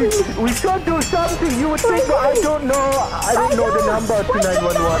 911. We should do something. You would think I don't know the number to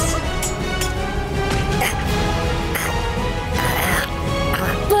 911.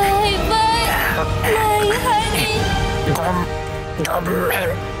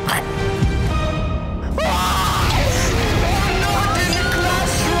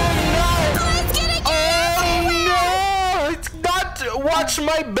 Watch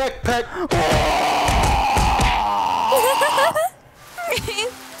my backpack.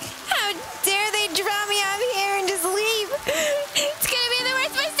 How dare they draw me out here and just leave? It's gonna be the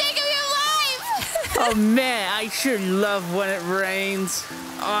worst mistake of your life. Oh man, I sure love when it rains.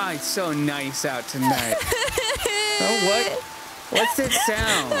 Oh, it's so nice out tonight. Oh, what? What's that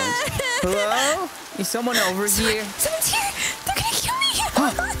sound? Hello? Is someone over here? Someone's here. They're gonna kill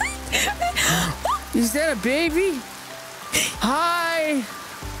me. Is that a baby? Hi.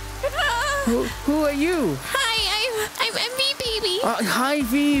 Who are you? Hi, I'm VBaby. Hi,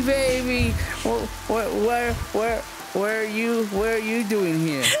 VBaby. Where are you? Where are you doing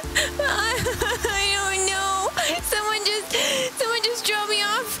here? I don't know. Someone just drove me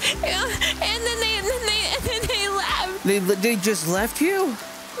off, and then they left. They just left you?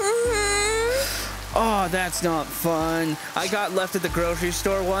 Mm-hmm. Oh, that's not fun. I got left at the grocery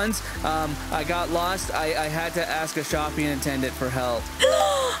store once. I got lost. I had to ask a shopping attendant for help.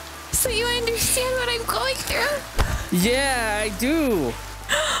 So you understand what I'm going through? Yeah, I do.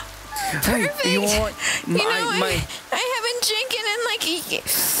 Perfect. Hey, you want I haven't drinking in like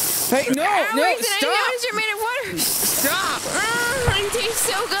Hey, no, hours, no, and stop. I know you're made of water. Stop. It tastes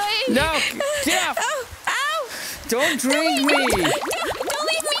so good. No, get off. Ow, ow. Don't drink me. Don't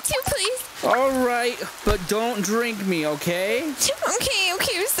leave me too, please. All right, but don't drink me, okay? Okay,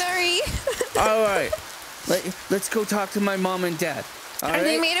 I'm sorry. All right. Let's go talk to my mom and dad. All Are right?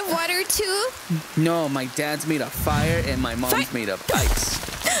 they made of water too? No, my dad's made of fire and my mom's made of ice.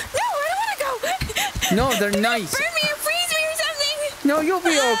 No, I don't want to go. No, they're nice. Burn me or freeze me or something. No, you'll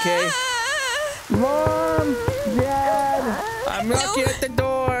be okay. Mom, Dad, I'm knocking at the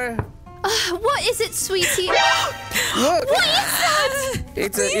door. What is it, sweetie? Look. What is that?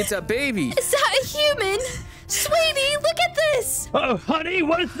 It's a baby. Is that a human? Sweetie, look at this! Oh, honey,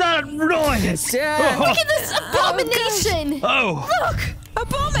 what is that noise? Dad. Look at this abomination! Oh, Look, a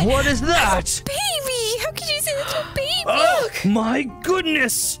bomb. what is that? Baby, how could you say that's a baby? Oh, Look. my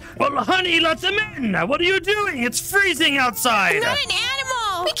goodness. Well, honey, let them in. What are you doing? It's freezing outside. Not an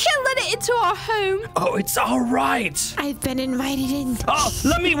animal. We can't let it into our home. Oh, it's all right. I've been invited in. Oh,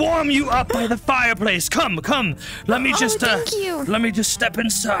 let me warm you up by the fireplace. Come. Let me just, thank you. Let me just step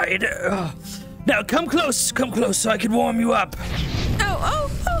inside. Now, come close so I can warm you up. Oh.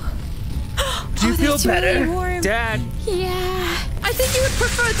 Do you feel that's better? Really warm. Dad. Yeah. I think you would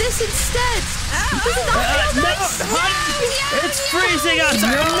prefer this instead. No, honey, it's freezing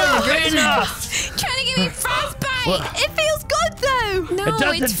outside. Enough. Trying to give me frostbite. It feels good though. No, It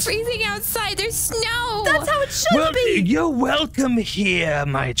doesn't- it's freezing outside. There's snow. That's how it should Well, be. you're welcome here,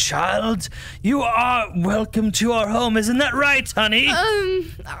 my child. You are welcome to our home. Isn't that right, honey?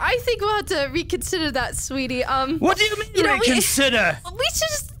 I think we'll have to reconsider that, sweetie. What do you mean you know, reconsider? We should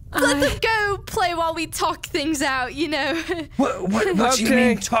just let them go play while we talk things out, you know. What do you Okay.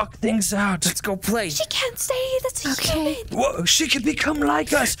 mean talk things out? Let's go play. She can't stay. That's a human. Whoa, she could become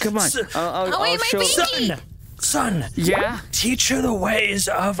like us. Come on. I'll wait, my show. baby. Son, Yeah. teach her the ways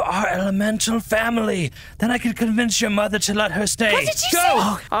of our elemental family. Then I can convince your mother to let her stay. What did you Go! say?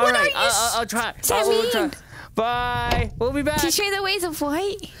 All What right. are you I'll try. does that I'll try. mean? Bye. We'll be back. Teach me the ways of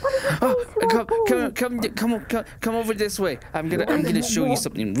what? Come over this way. I'm gonna show you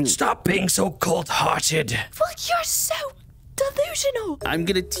something. Really. Stop being so cold-hearted. Look, you're so delusional. I'm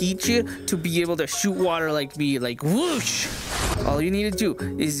gonna teach you to be able to shoot water like me, like whoosh. All you need to do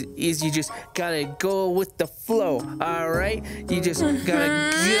is you just gotta go with the flow. All right, you just gotta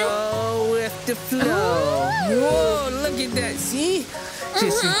go with the flow. Whoa, look at that! See?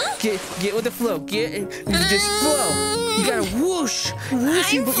 Just get with the flow. Just flow. You gotta whoosh,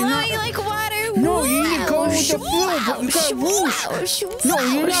 whoosh. I'm but you're not. flying like water. No, you need to go with the flow, but you gotta whoosh. No,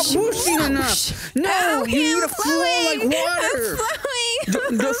 you're not whooshing enough. No, you need to flow like water.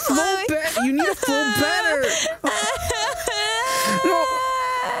 The flow better. You need to flow better. No.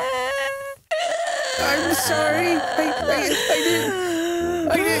 I'm sorry. I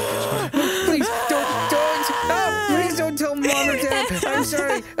didn't. Please don't. Please don't tell Mom or Dad. I'm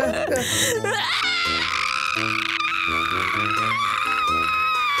sorry.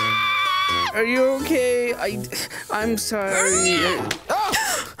 Are you okay? I'm sorry.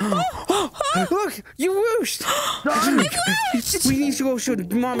 Look, you whooshed. We need to go show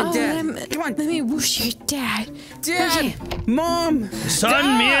Mom and Dad. Come on. Let me whoosh your dad. Dad, Mom.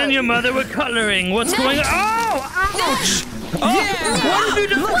 Son, me and your mother were coloring. What's going on? Oh, ouch! What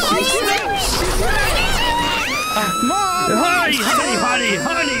did you do? Mom. Honey,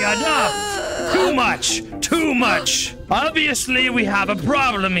 enough! Too much! Too much! Obviously, we have a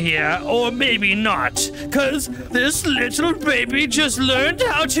problem here, or maybe not, because this little baby just learned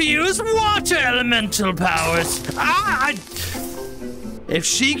how to use water elemental powers. If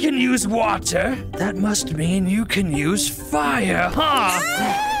she can use water, that must mean you can use fire, huh?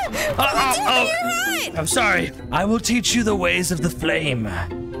 I'm sorry. I will teach you the ways of the flame,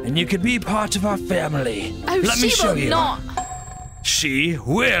 and you can be part of our family. Let me show you. Not. She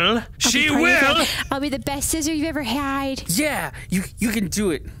will. She will. I'll be the best sister you've ever had. Yeah, you can do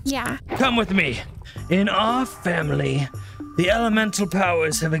it. Yeah. Come with me. In our family, the elemental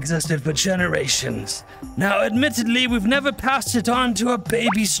powers have existed for generations. Now, admittedly, we've never passed it on to a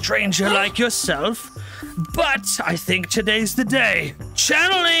baby stranger like yourself, but I think today's the day.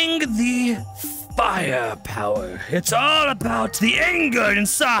 Channeling the fire power. It's all about the anger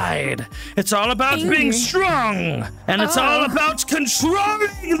inside. It's all about being strong. And it's all about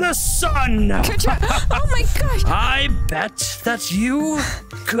controlling the sun. Oh my gosh. I bet that you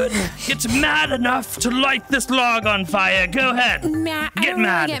could get mad enough to light this log on fire. Go ahead. Get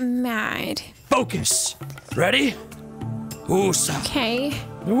mad. Get mad. Focus. Ready? Woosa. Okay.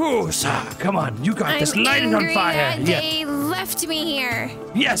 Woosa. Come on, you got this. Light it on fire. That they left me here.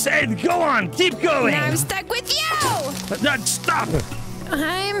 Yes, and go on. Keep going. Now I'm stuck with you. Stop.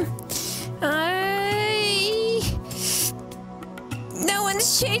 No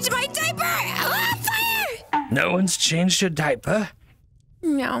one's changed my diaper. Fire. No one's changed your diaper?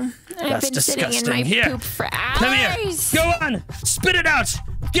 No. That's I've been sitting in disgusting. my Here. poop for hours. Come here. Go on. Spit it out.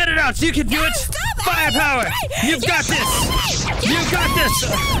 Get it out. You can do it. Firepower. You've got this. You've got this.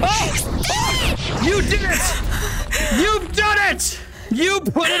 Oh! You did it. You've done it. You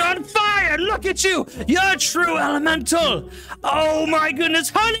put it on fire. Look at you. You're a true elemental. Oh my goodness,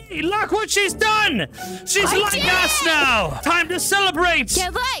 honey. Look what she's done. She's like us now. Time to celebrate. Yeah,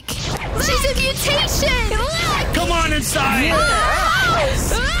 look. She's a mutation. Look. Come on inside.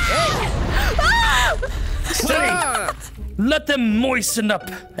 Honey, let them moisten up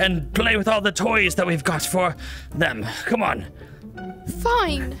and play with all the toys that we've got for them. Come on.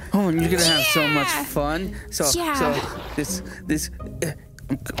 Fine. Oh, and you're gonna have so much fun. So this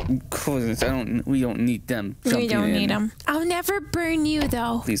we don't need them. We don't need them. I'll never burn you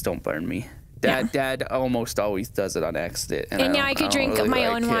though. Please don't burn me. Dad almost always does it on accident. And now I could drink really my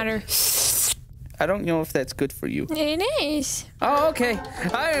own water. I don't know if that's good for you. It is. Oh, okay.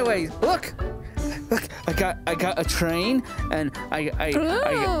 Anyway, look, I got a train, and I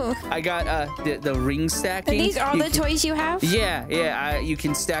got the ring stacking. And these are all the toys you have? Yeah. You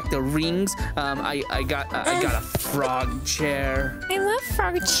can stack the rings. I got a frog chair. I love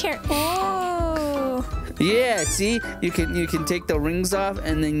frog chair. Oh. Yeah, see, you can take the rings off,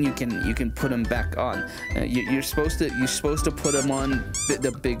 and then you can put them back on. You're supposed to put them on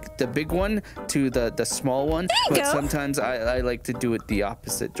the big one to the small one. But sometimes I like to do it the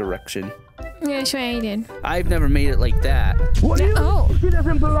opposite direction. Yeah, that's what I did. I've never made it like that. What do you mean? She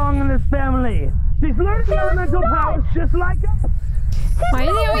doesn't belong in this family. She's learning elemental powers just like us. Why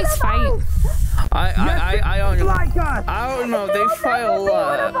do they always fight? I don't know. They fight a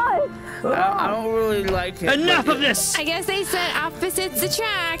lot. I don't really like it. Enough of this. I guess they said opposites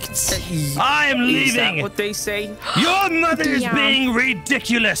attract. I am leaving. Is that what they say? Your mother is being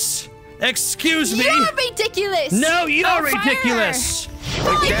ridiculous. Excuse me. You're ridiculous. No, you're ridiculous.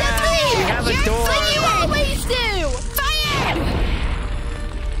 Like that. We have a door. Like you always do. Fired.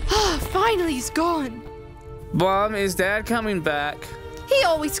 Finally, he's gone. Mom, is Dad coming back? He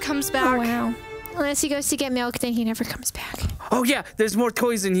always comes back. Oh, wow. Unless he goes to get milk, then he never comes back. Oh yeah, there's more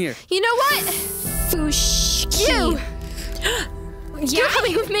toys in here. You know what? Foosh. You. You're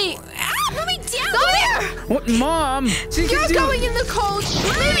coming with me. Put me down. Come here. What, Mom? You're going in the cold.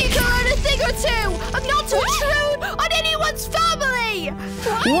 Maybe you can learn a thing or two. I'm not to intrude on anyone's family.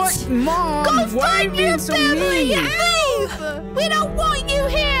 What, Mom? Go Why find your so family mean? and leave. We don't want you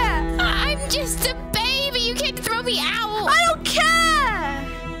here. I'm just a baby. You can't throw me out. I don't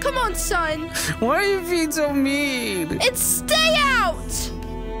care. Come on, son. Why are you being so mean? It's stay out.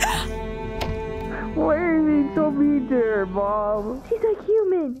 Why are you so mean to her, Mom? She's a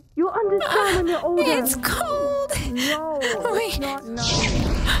human. You'll understand when you're older. It's cold. No, Oh, wait. it's not nice.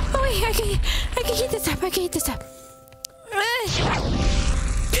 Oh, wait. I can heat this up.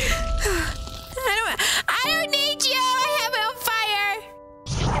 I don't need you. I have it on fire.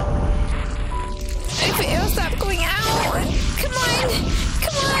 If it'll stop going out. Come on.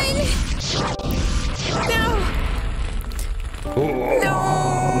 No. No.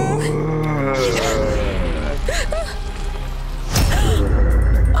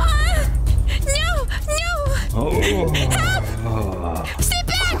 Help! Stay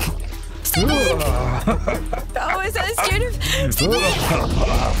back! Stay back! Oh, is that scared of? Stay back!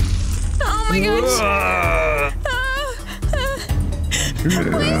 Oh my gosh!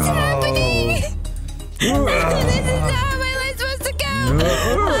 What is happening? This is not how my life's supposed to go!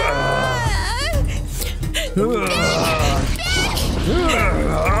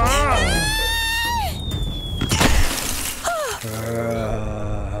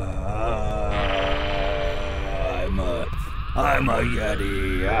 I'm a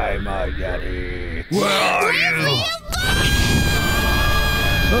Yeti. I'm a Yeti. Where are you?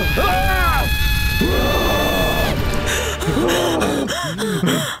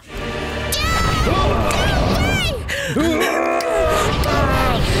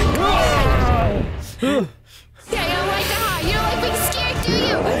 Yeah, you don't like the hot. You don't like being scared, do you?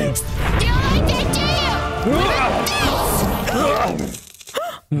 You don't like that, do you?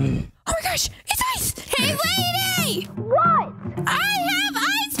 Oh my gosh, it's ice! Hey, lady! What? I have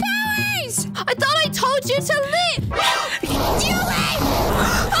ice powers! I thought I told you to leave. You leave!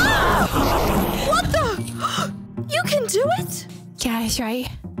 What the? You can do it? Yeah, that's right.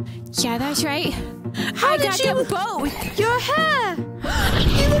 Yeah, that's right. How I did got you? them both. Your hair.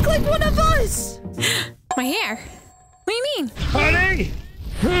 You look like one of us. My hair? What do you mean? Honey!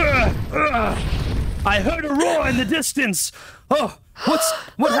 I heard a roar in the distance. Oh,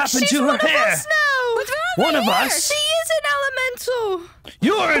 what happened to her hair? Us now. What's wrong with One of my hair? us? She is an elemental.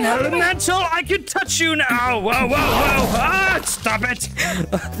 You're an elemental? I can touch you now. Whoa, whoa, whoa. Ah, stop it.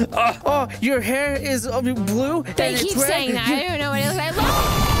 Oh, your hair is blue They and keep it's red. saying that. I don't know what it is. I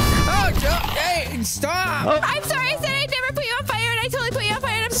love. Hey, stop. I'm sorry. I said I'd never put you on fire, and I totally put you on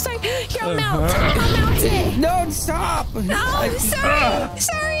fire, and I'm sorry. Here, I'll melt. I'll melt it. No, stop. No, sorry.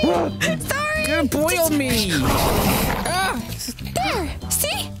 Sorry. Sorry. You boiled me. There.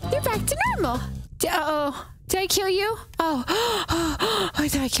 See? You're back to normal. Uh-oh. Did I kill you? Oh. I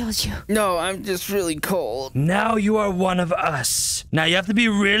thought I killed you. No, I'm just really cold. Now you are one of us. Now you have to be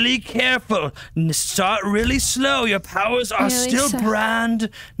really careful. Start really slow. Your powers are Really still slow. brand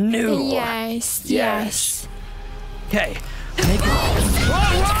new. Yes. Yes. Okay. Make it. Oh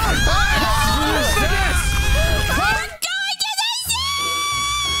my God,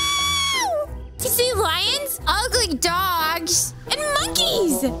 did I see lions, ugly dogs, and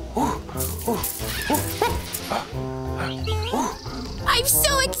monkeys? I'm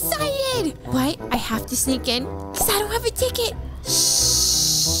so excited! What? I have to sneak in because I don't have a ticket.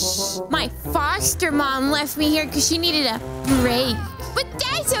 Shh. My foster mom left me here because she needed a break. But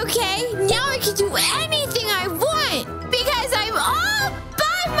that's okay. Now I can do anything I want because I'm all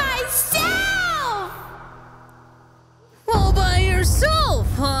by myself. All by yourself,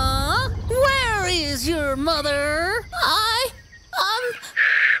 huh? Where is your mother?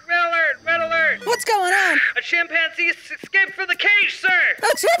 Red alert! What's going on? A chimpanzee escaped from the cage, sir!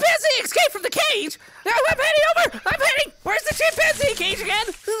 A chimpanzee escaped from the cage. No, I'm heading over. I'm heading. Where's the chimpanzee cage again?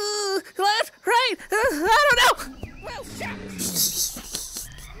 Left, right. I don't know. Well,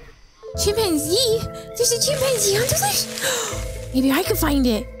 Chimpanzee? There's a chimpanzee under this? Maybe I can find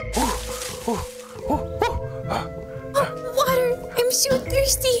it. Water! I'm so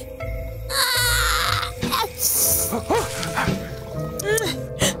thirsty.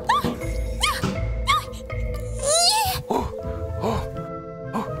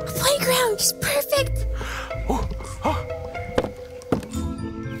 Playground is perfect.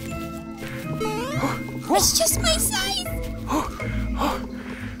 It's just my size.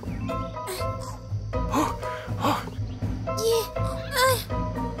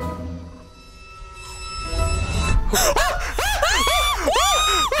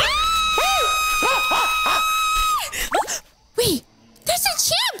 Wait, there's a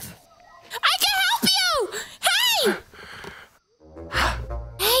chimp! I can help you! Hey!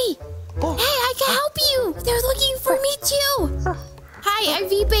 Hey! Hey, I can help you! They're looking for me too! Hi, I'm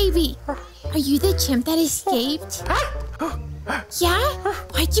VBaby. Are you the chimp that escaped? Yeah?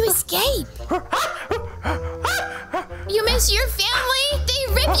 Why'd you escape? You miss your family? They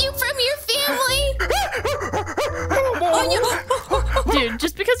rip you from your family? Oh, Dude,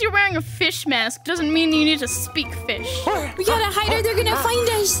 just because you're wearing a fish mask doesn't mean you need to speak fish. We gotta hide or they're gonna find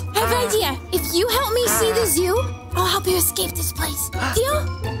us. I have an idea. If you help me see the zoo, I'll help you escape this place. Deal?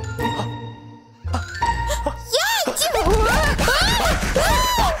 Yeah, deal!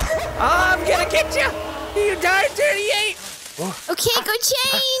 I'm gonna get you. You died 38. Okay, go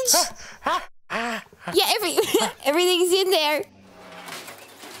change. Yeah, everything's in there.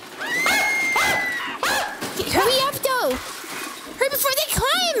 Hurry up, though. Hurry before they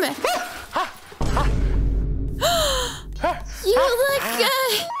climb. You look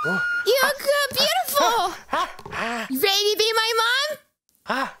beautiful. You ready to be my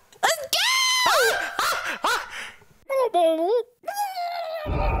mom? Let's go! playground,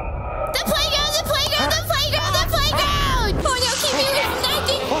 the playground, the playground, the playground! Oh no, keep me away from that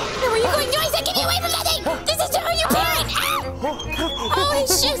thing! Where are you going? No, I said keep me away from that thing! This is not your parent! Oh,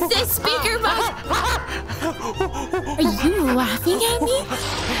 it's just this speaker box. Are you laughing at me?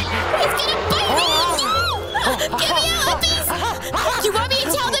 It's gonna bite me! No! Get me out, Uppies! You want me to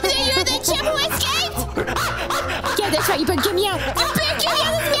tell them that you're the chimp who escaped? Yeah, that's right, you better get me out! You better get me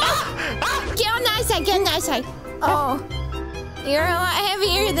out of this mouth! Get on that side, get on that side. Oh, you're a lot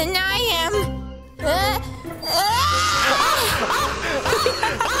heavier than I am.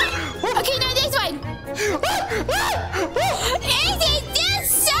 Okay, now this one. Isn't this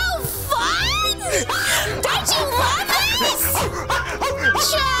so fun? Don't you love this?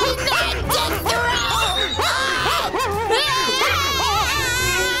 Try not to throw up.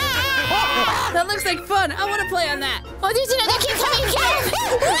 That looks like fun. I want to play on that. Oh, there's another kid coming,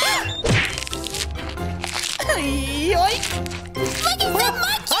 Yoink. Look at the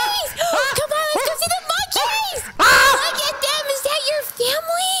monkeys! Come on, let's go see the monkeys! Look at them! Is that your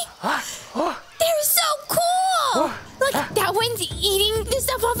family? They're so cool! Look, that one's eating the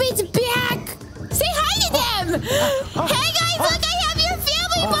stuff off its back! Say hi to them! Hey guys, look, I have your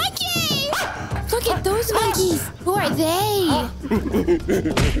family monkey! Look at those monkeys! Who are they?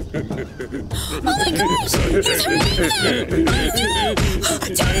 Oh my gosh! He's hurting them! Oh no!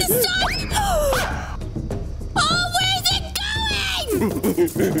 Tell him to stop! Oh, where's it going?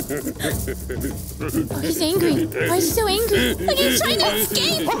 Oh, he's angry. Why is he so angry? Look, he's trying to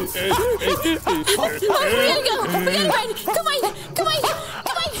escape. Oh, we gotta go. We gotta run. Come on. Come on.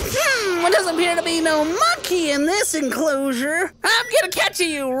 Come on. There doesn't appear to be no monkey in this enclosure. I'm gonna catch you,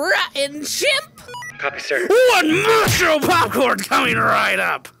 you rotten chimp. Copy, sir. One macho popcorn coming right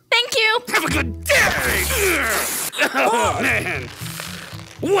up. Thank you. Have a good day. Oh, man.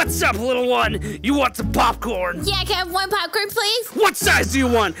 What's up, little one? You want some popcorn? Yeah, can I have one popcorn, please? What size do you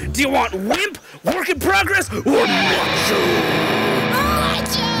want? Do you want wimp, work in progress, or macho?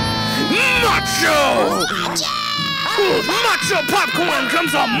 Macho! Macho! Ooh, macho popcorn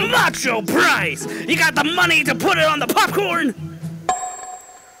comes on macho price. You got the money to put it on the popcorn?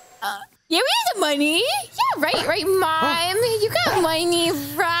 Yeah, we have the money. Yeah, right, Mom. You got money,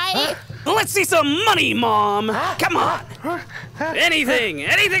 right? Let's see some money, Mom. Come on. Anything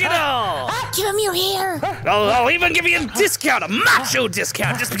at all. Give him your hair. I'll even give you a discount, a macho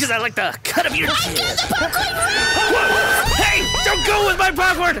discount, just because I like the cut of your chin. I got the popcorn. Hey, don't go with my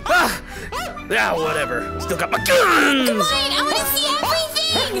popcorn. Whatever. Still got my gun. Come on, I want to see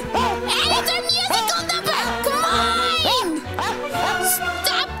everything. And it's our musical number. Come on.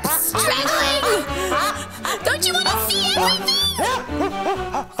 Stop struggling. Don't you want to see everything?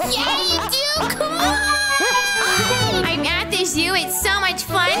 Yeah, you do. Come on. I'm at the zoo. It's so much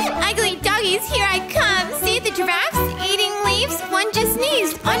fun. Ugly doggies, here I come. See the giraffes eating leaves? One just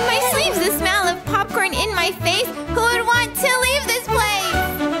sneezed on my sleeves. The smell of popcorn in my face. Who would want to leave this place?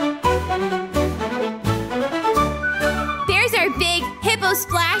 There's our big hippo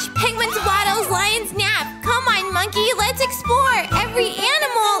splash. Penguins, waddles, lions nap. Come on, monkey, let's explore. Every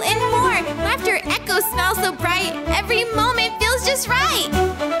animal and more. Laughter echoes smell so bright. Every moment feels just right.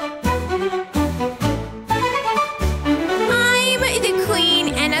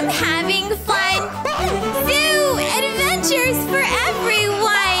 Having fun. Zoo adventures for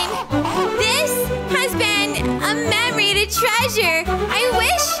everyone. This has been a memory to treasure. I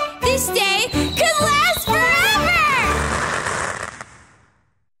wish this day could last forever.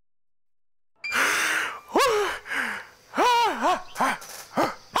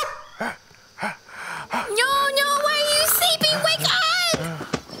 No, why are you sleeping? Wake up!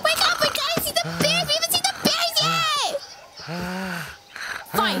 Wake up, I gotta see the bears. We haven't seen the bears yet.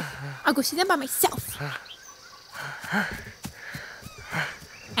 Fine, I'll go see them by myself.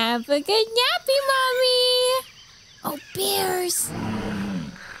 Have a good nappy, Mommy. Oh, bears.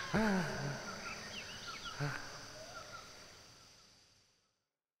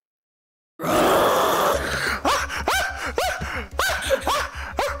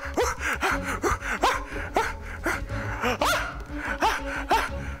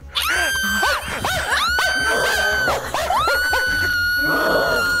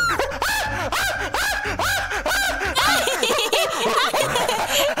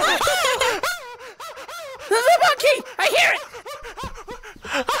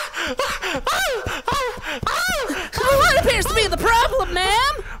 What appears to be the problem,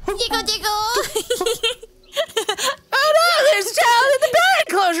 ma'am? Diggle, diggle. Oh no, there's a child in the bear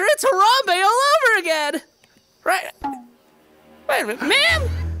enclosure. It's Harambe all over again. Right. Wait a minute, ma'am?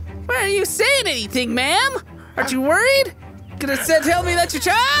 Why aren't you saying anything, ma'am? Aren't you worried? Gonna tell me that's your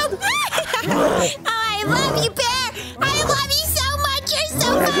child? Oh, I love you, bear. I love you so much. You're so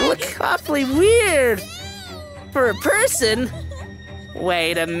You fun. look awfully weird for a person.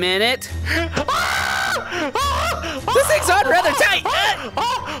 Wait a minute. This thing's on rather tight.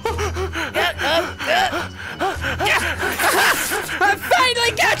 I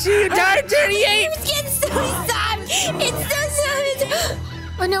finally got you, you darn dirty ape. It's getting so soft. It's so soft.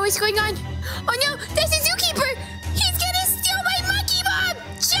 Oh no, what's going on? Oh no, there's a zookeeper. He's gonna steal my monkey bomb.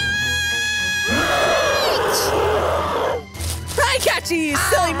 I got you, you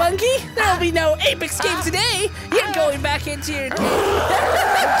silly monkey. There'll be no ape escape today. You're going back into your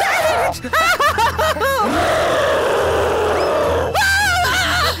cage.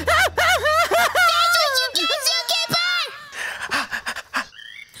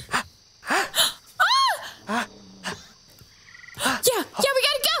 Yeah, we